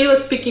 So he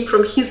was speaking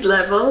from his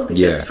level,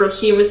 because from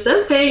him it's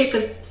okay, you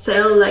can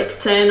sell like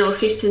 10 or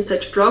 15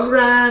 such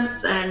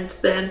programs, and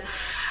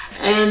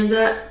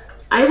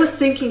I was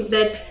thinking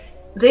that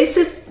this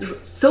is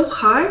so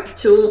hard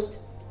to,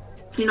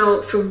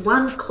 from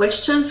one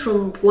question,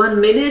 from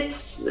 1 minute,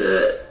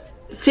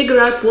 figure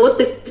out what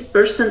this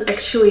person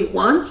actually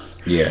wants.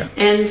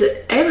 And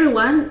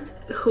everyone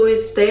who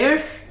is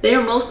there, they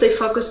are mostly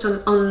focused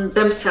on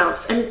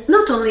themselves, and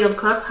not only on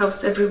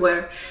Clubhouse,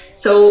 everywhere.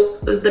 So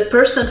the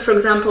person, for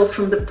example,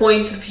 from the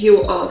point of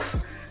view of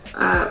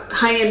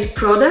high-end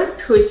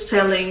products, who is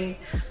selling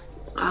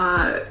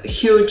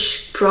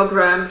huge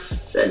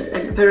programs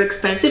and very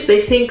expensive,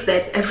 they think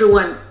that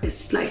everyone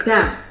is like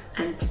them,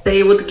 and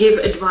they would give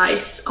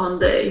advice on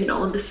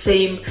the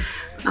same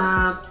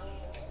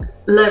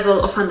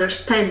level of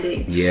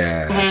understanding.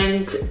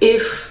 And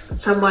if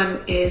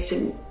someone is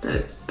in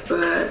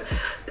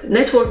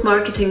network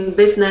marketing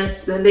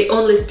business, then they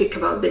only speak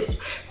about this.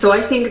 So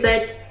I think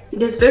that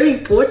it is very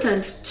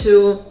important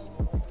to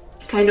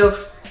kind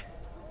of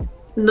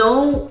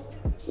know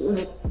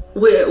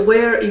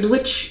where in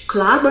which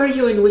club are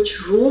you, in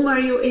which room are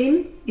you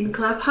in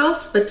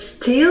Clubhouse, but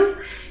still,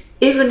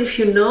 even if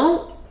you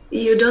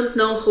don't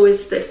know who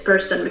is this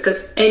person,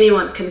 because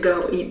anyone can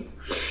go in.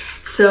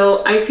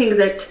 So I think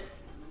that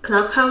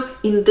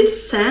Clubhouse in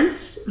this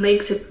sense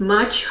makes it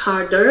much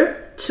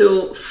harder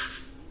to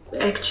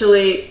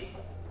actually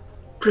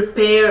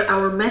prepare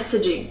our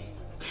messaging.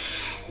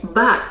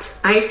 But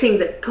I think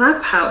that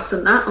Clubhouse,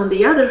 on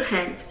the other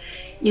hand,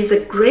 is a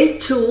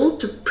great tool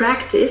to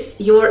practice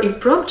your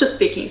impromptu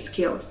speaking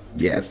skills.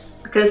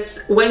 Yes.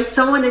 Because when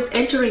someone is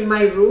entering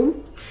my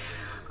room,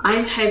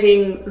 I'm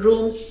having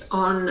rooms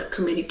on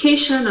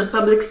communication, on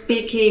public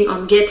speaking,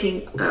 on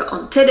getting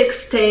on TEDx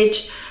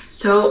stage.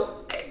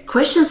 So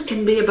questions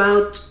can be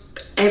about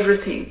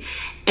everything.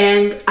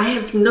 And I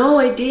have no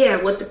idea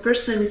what the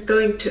person is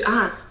going to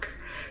ask.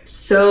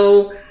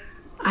 So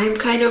I'm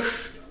kind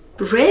of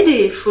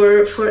ready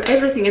for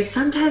everything. And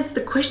sometimes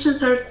the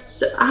questions are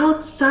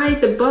outside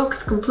the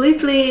box,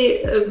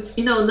 completely,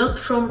 not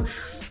from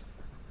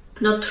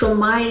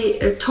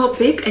my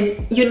topic,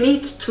 and you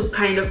need to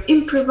kind of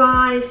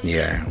improvise,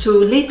 to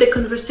lead the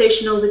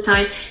conversation all the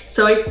time.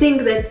 So I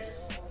think that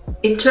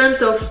in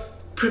terms of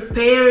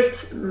prepared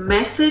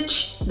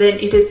message, then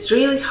it is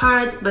really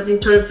hard, but in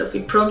terms of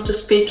impromptu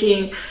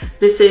speaking,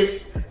 this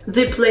is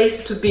the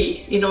place to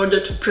be in order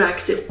to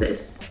practice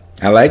this.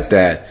 I like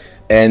that.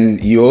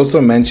 And you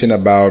also mentioned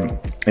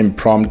about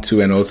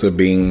impromptu and also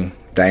being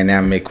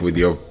dynamic with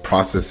your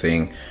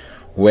processing,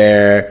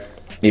 where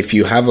if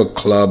you have a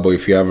club or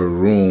if you have a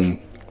room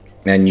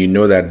and you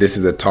know that this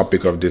is a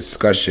topic of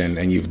discussion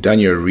and you've done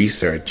your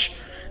research,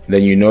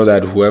 then you know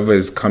that whoever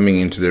is coming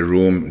into the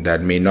room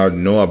that may not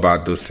know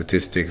about those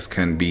statistics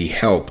can be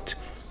helped.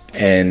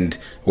 And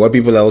what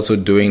people are also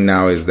doing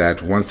now is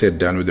that once they're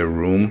done with the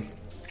room,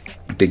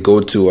 they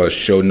go to a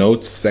show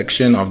notes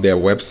section of their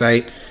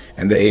website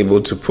and they're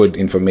able to put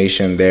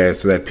information there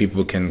so that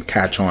people can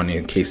catch on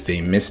in case they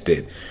missed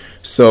it.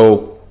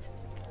 So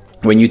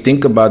when you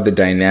think about the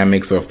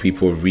dynamics of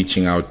people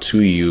reaching out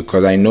to you,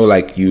 because I know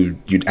like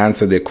you'd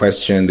answer their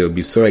question, they'll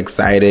be so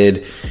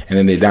excited, and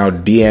then they now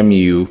DM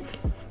you.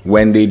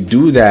 When they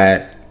do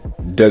that,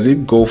 does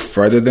it go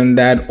further than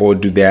that, or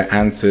do their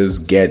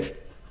answers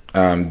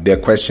their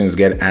questions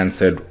get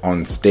answered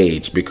on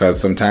stage?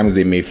 Because sometimes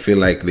they may feel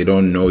like they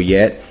don't know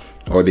yet,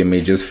 or they may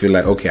just feel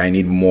like, okay, I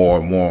need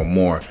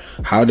more.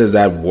 How does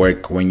that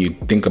work when you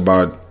think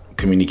about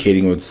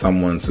communicating with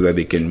someone so that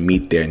they can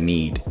meet their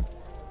need?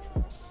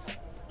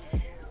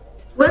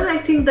 Well, I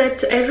think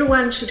that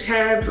everyone should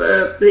have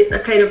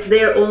a kind of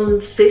their own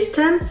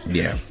systems.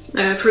 Yeah.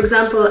 For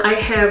example, I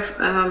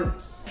have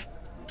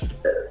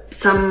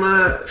some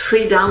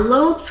free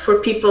downloads for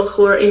people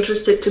who are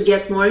interested to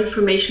get more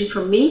information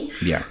from me.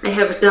 Yeah. I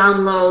have a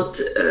download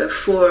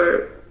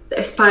for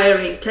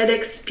aspiring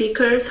TEDx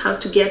speakers, how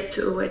to get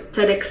to a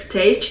TEDx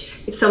stage.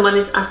 If someone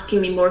is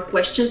asking me more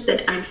questions,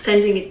 then I'm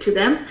sending it to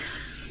them.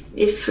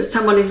 If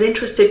someone is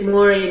interested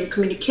more in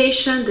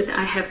communication, then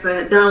I have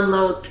a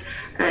download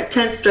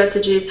 10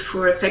 strategies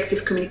for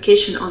effective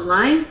communication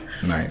online.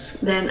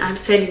 Nice. Then I'm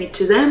sending it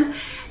to them.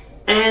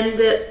 And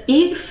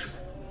if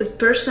this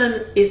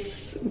person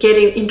is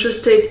getting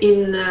interested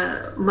in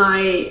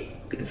my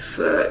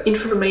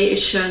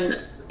information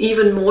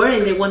even more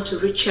and they want to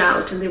reach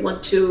out and they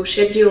want to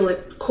schedule a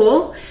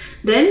call,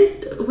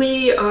 then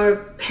we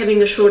are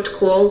having a short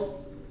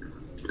call,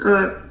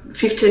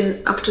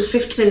 15 up to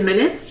 15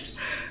 minutes,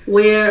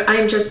 where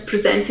I'm just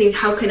presenting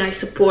how can I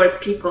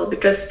support people,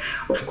 because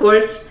of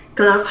course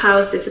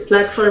Clubhouse is a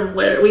platform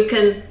where we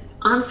can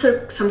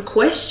answer some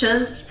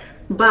questions,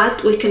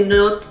 but we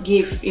cannot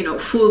give,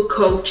 full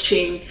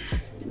coaching,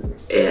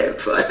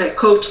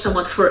 coach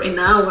someone for an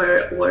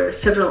hour or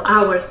several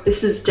hours.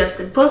 This is just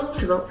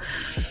impossible.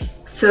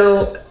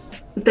 So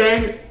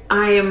then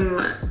I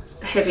am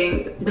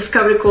having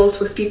discovery calls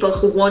with people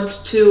who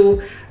want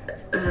to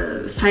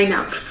sign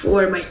up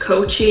for my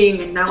coaching,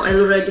 and now I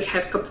already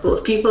have a couple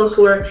of people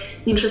who are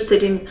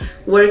interested in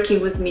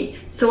working with me.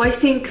 So I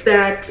think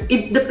that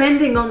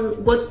depending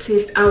on what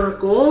is our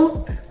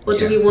goal, what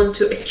do we want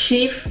to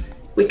achieve,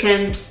 we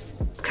can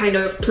kind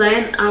of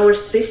plan our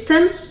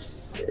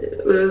systems,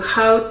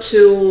 how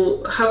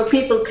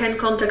people can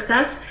contact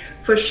us.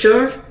 For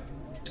sure,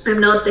 I'm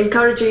not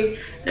encouraging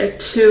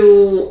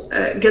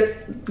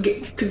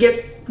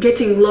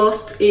getting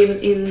lost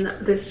in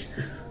this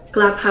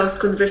Clubhouse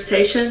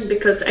conversation,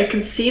 because I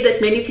can see that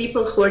many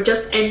people who are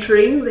just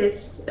entering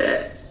this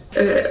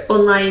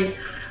online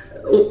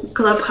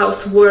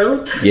Clubhouse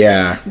world,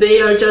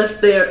 they are just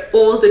there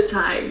all the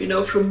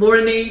time, from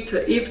morning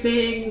to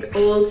evening,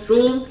 all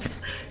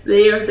rooms,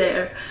 they are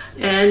there.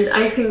 And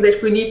I think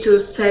that we need to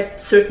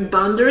set certain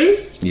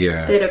boundaries.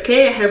 That,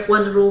 okay, I have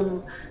one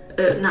room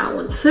now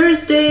on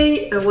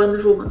Thursday, one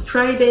room on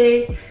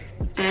Friday,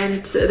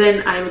 and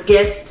then I'll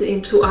guest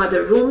into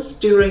other rooms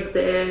during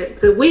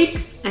the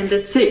week, and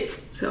that's it.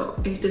 So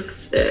it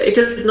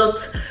is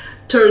not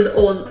turned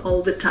on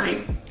all the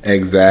time.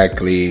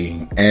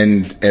 Exactly.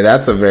 And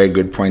that's a very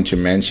good point you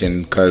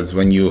mentioned, because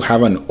when you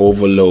have an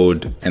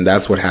overload, and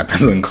that's what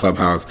happens in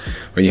Clubhouse,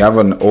 when you have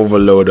an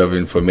overload of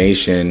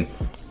information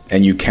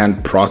and you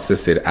can't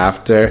process it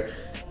after,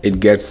 it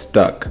gets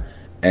stuck.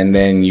 And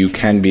then you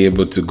can't be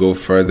able to go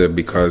further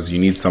because you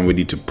need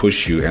somebody to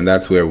push you. And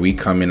that's where we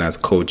come in as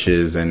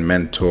coaches and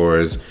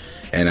mentors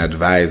and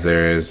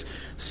advisors.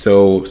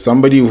 So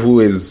somebody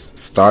who is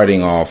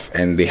starting off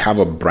and they have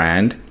a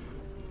brand,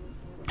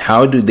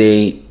 how do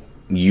they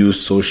use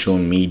social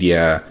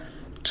media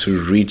to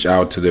reach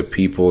out to the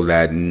people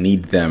that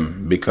need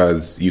them?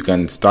 Because you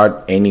can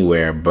start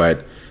anywhere,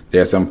 but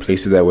there are some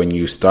places that when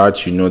you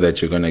start, you know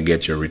that you're going to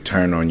get your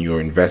return on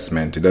your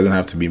investment. It doesn't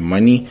have to be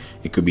money.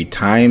 It could be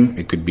time.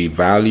 It could be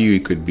value.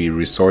 It could be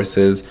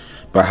resources.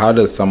 But how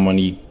does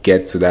somebody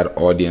get to that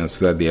audience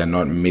so that they are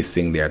not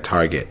missing their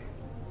target?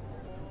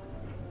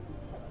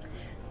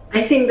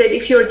 I think that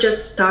if you're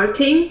just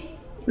starting,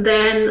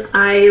 then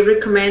I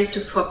recommend to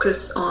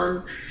focus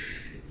on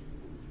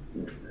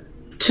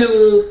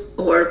 2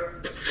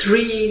 or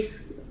 3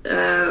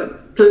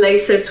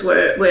 places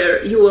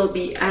where you will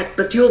be at,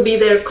 but you'll be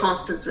there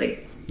constantly.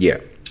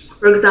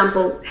 For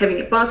example,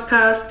 having a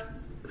podcast,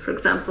 for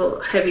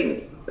example,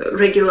 having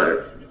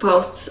regular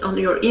posts on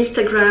your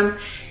Instagram,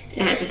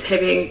 and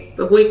having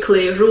a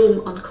weekly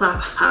room on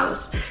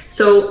Clubhouse.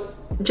 So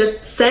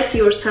just set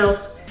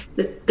yourself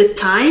the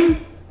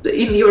time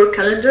in your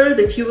calendar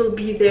that you will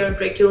be there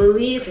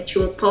regularly, that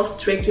you will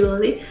post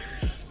regularly.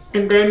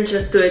 and then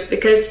just do it.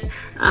 Because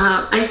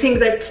I think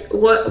that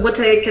what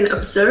I can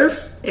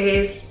observe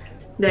is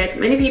that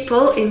many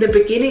people in the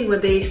beginning,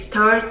 when they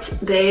start,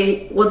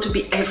 they want to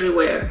be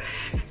everywhere,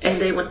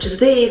 and they want to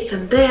this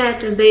and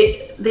that, and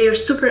they are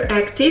super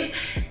active.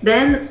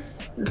 Then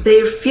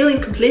they're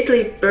feeling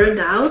completely burned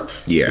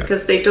out,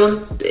 because they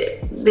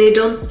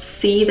don't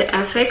see the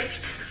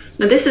effects.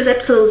 And this is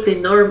absolutely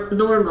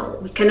normal.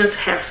 We cannot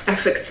have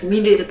effects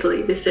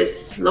immediately. This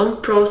is a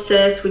long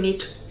process. We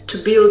need to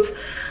build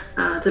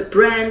the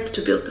brand,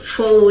 to build the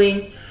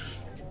following.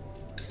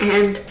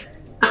 And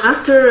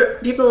after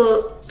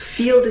people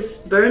feel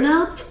this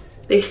burnout,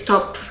 they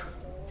stop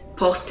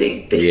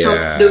posting, they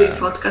stop doing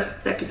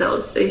podcast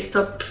episodes, they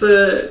stop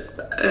with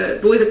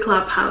the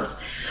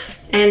Clubhouse.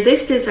 And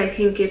this I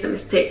think is a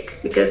mistake,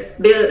 because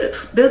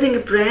building a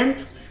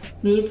brand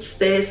needs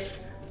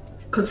this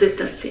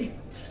consistency.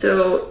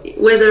 So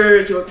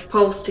whether you're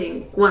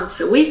posting once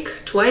a week,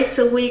 twice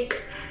a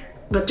week,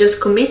 but just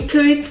commit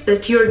to it,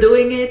 that you're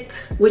doing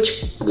it,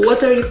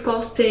 what are you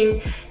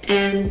posting,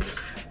 and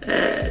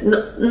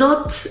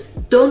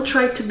don't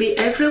try to be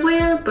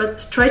everywhere,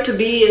 but try to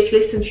be at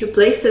least in a few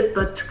places,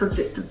 but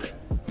consistently.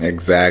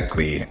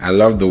 Exactly. I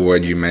love the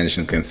word you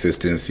mentioned,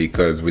 consistency,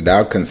 because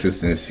without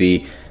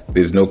consistency,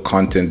 there's no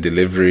content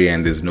delivery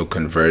and there's no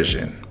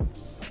conversion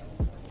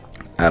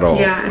at all.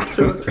 Yeah,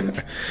 absolutely.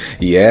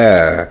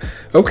 Yeah.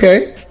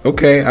 Okay.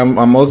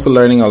 I'm also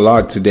learning a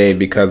lot today,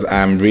 because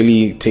I'm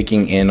really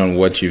taking in on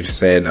what you've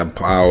said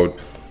about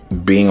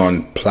being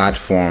on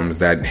platforms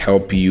that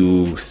help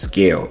you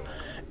scale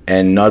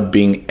and not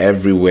being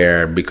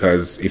everywhere,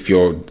 because if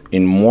you're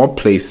in more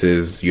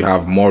places, you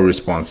have more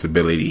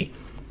responsibility,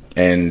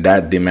 and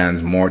that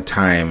demands more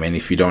time. And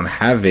if you don't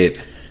have it,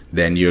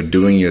 then you're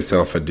doing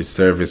yourself a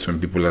disservice when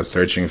people are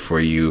searching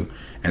for you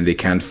and they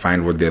can't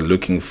find what they're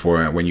looking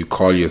for when you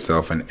call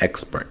yourself an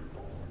expert.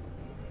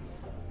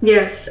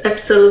 Yes,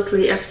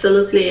 absolutely.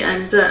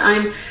 And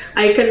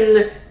I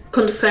can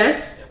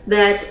confess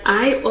that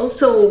I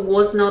also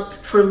was not,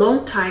 for a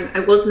long time,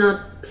 I was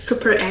not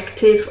super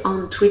active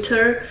on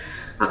Twitter.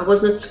 I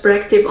was not super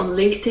active on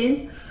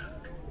LinkedIn.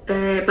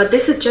 But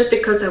this is just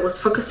because I was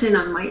focusing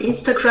on my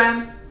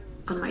Instagram,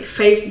 on my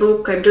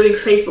Facebook. I'm doing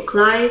Facebook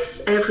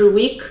Lives every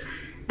week.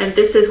 And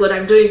this is what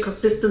I'm doing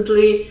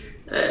consistently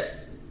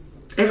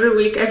every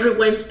week, every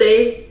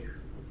Wednesday.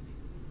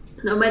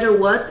 No matter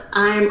what,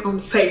 I'm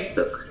on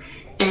Facebook.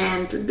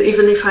 And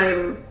even if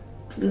I'm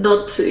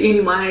not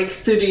in my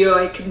studio,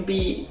 I can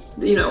be,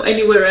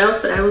 anywhere else,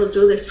 but I will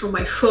do this from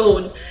my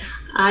phone.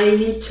 I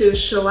need to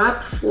show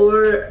up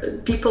for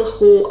people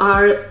who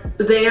are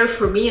there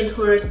for me and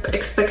who are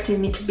expecting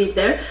me to be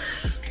there.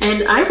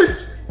 And I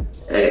was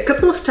a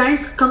couple of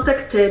times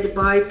contacted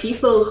by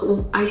people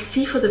who I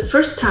see for the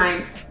first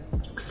time.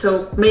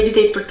 So maybe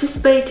they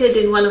participated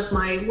in one of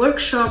my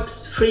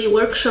workshops, free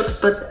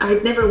workshops, but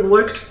I'd never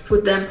worked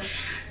with them.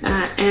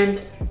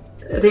 And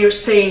they're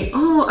saying,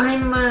 "Oh,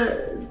 I'm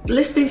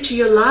listening to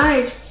your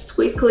lives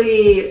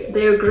weekly.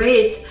 They're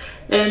great."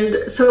 And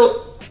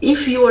so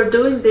if you are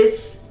doing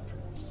this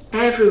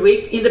every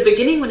week, in the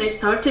beginning when I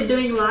started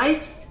doing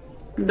lives,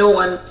 no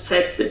one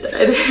said that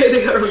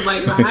they are on my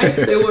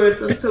lives. There were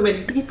not so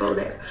many people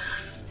there.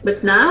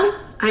 But now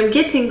I'm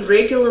getting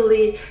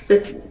regularly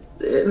the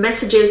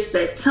messages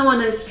that someone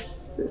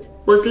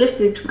was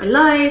listening to my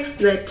live,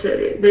 that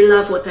they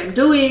love what I'm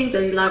doing,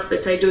 they love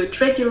that I do it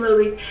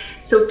regularly.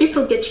 So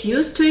people get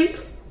used to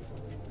it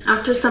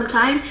after some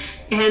time,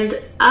 and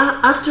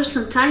after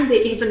some time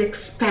they even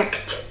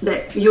expect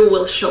that you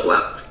will show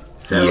up.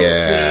 So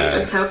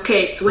it's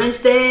okay, it's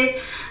Wednesday,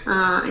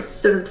 it's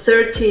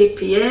 7:30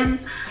 p.m.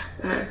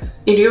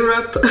 In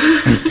Europe,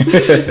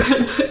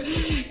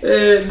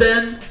 and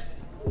then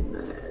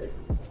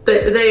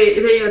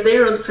they are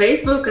there on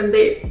Facebook, and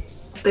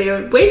they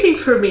are waiting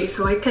for me,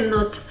 so I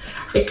cannot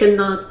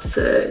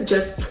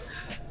just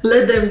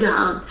let them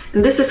down.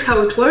 And this is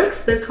how it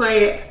works. That's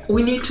why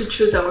we need to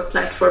choose our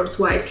platforms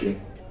wisely.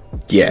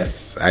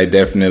 Yes, I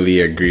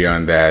definitely agree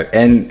on that.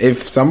 And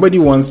if somebody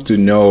wants to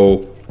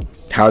know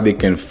how they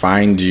can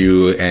find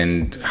you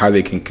and how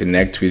they can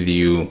connect with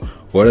you,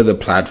 what are the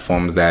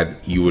platforms that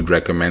you would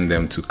recommend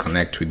them to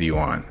connect with you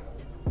on?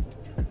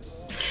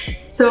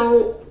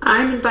 So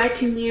I'm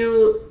inviting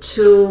you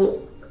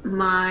to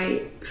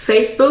my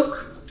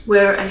Facebook,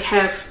 where I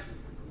have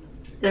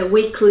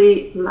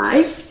weekly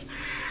lives,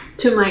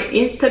 to my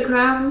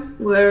Instagram,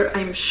 where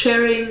I'm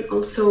sharing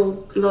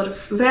also a lot of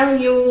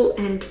value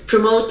and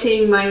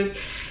promoting my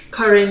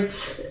current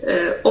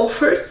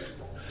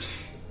offers.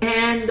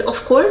 And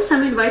of course,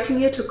 I'm inviting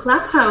you to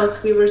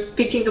Clubhouse. We were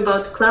speaking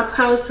about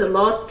Clubhouse a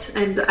lot,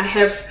 and I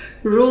have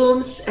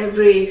rooms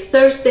every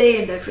Thursday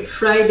and every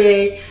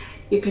Friday.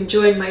 You can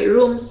join my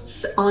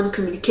rooms on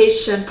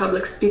communication,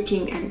 public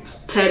speaking, and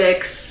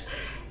TEDx.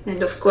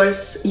 And of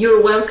course,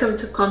 you're welcome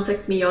to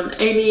contact me on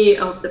any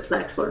of the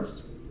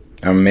platforms.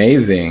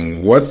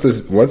 Amazing. What's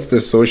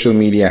the social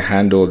media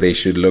handle they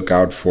should look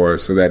out for,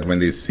 so that when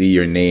they see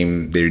your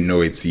name, they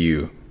know it's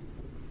you?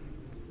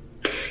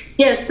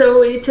 Yeah,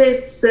 so it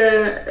is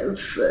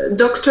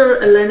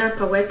Dr. Elena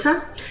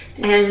Pawęta,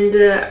 and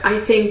I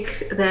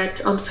think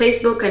that on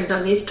Facebook and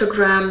on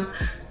Instagram,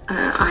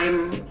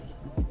 I'm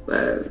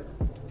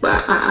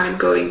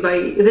going by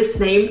this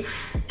name,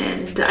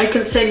 and I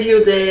can send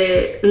you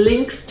the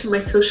links to my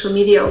social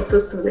media also,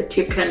 so that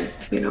you can,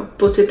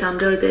 put it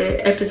under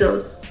the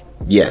episode.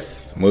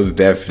 Yes, most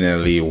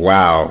definitely.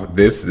 Wow,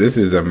 this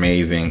is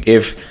amazing.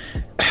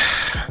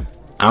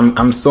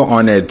 I'm so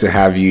honored to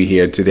have you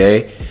here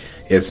today,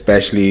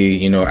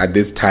 especially, at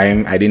this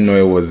time. I didn't know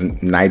it was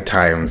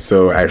nighttime,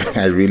 so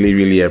I really,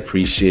 really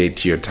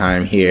appreciate your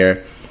time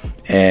here.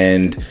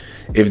 And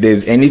if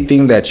there's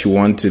anything that you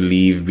want to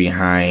leave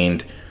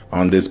behind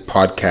on this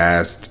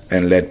podcast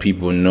and let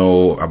people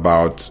know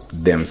about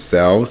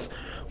themselves,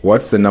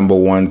 what's the number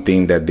one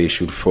thing that they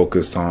should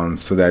focus on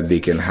so that they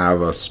can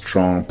have a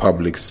strong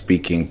public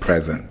speaking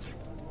presence?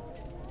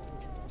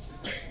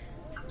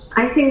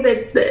 I think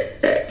that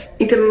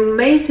the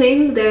main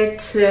thing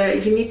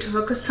that you need to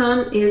focus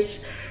on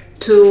is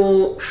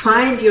to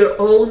find your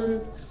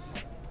own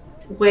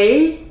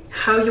way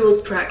how you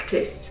will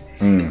practice.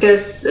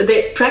 Because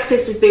the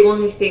practice is the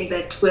only thing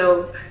that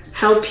will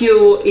help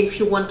you if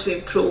you want to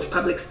improve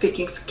public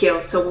speaking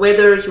skills. So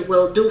whether you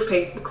will do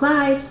Facebook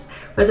Lives,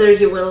 whether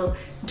you will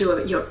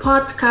do your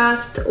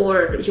podcast,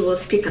 or you will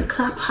speak on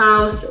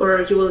Clubhouse,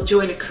 or you will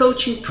join a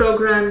coaching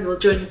program, you will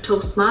join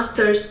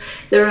Toastmasters,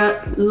 there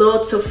are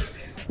lots of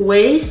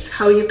ways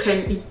how you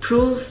can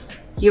improve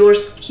your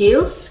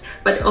skills,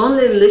 but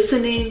only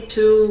listening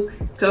to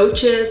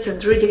coaches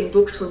and reading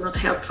books will not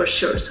help for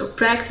sure. So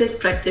practice,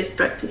 practice,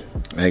 practice.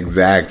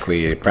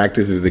 Exactly.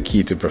 Practice is the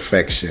key to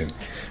perfection.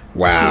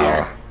 Wow.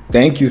 Yeah.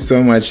 Thank you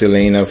so much,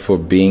 Elena, for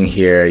being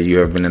here. You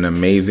have been an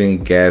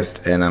amazing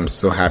guest, and I'm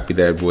so happy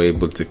that we're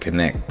able to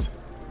connect.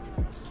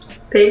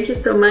 Thank you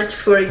so much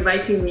for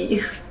inviting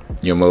me.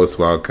 You're most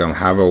welcome.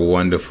 Have a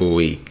wonderful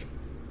week.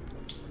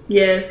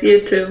 Yes,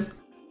 you too.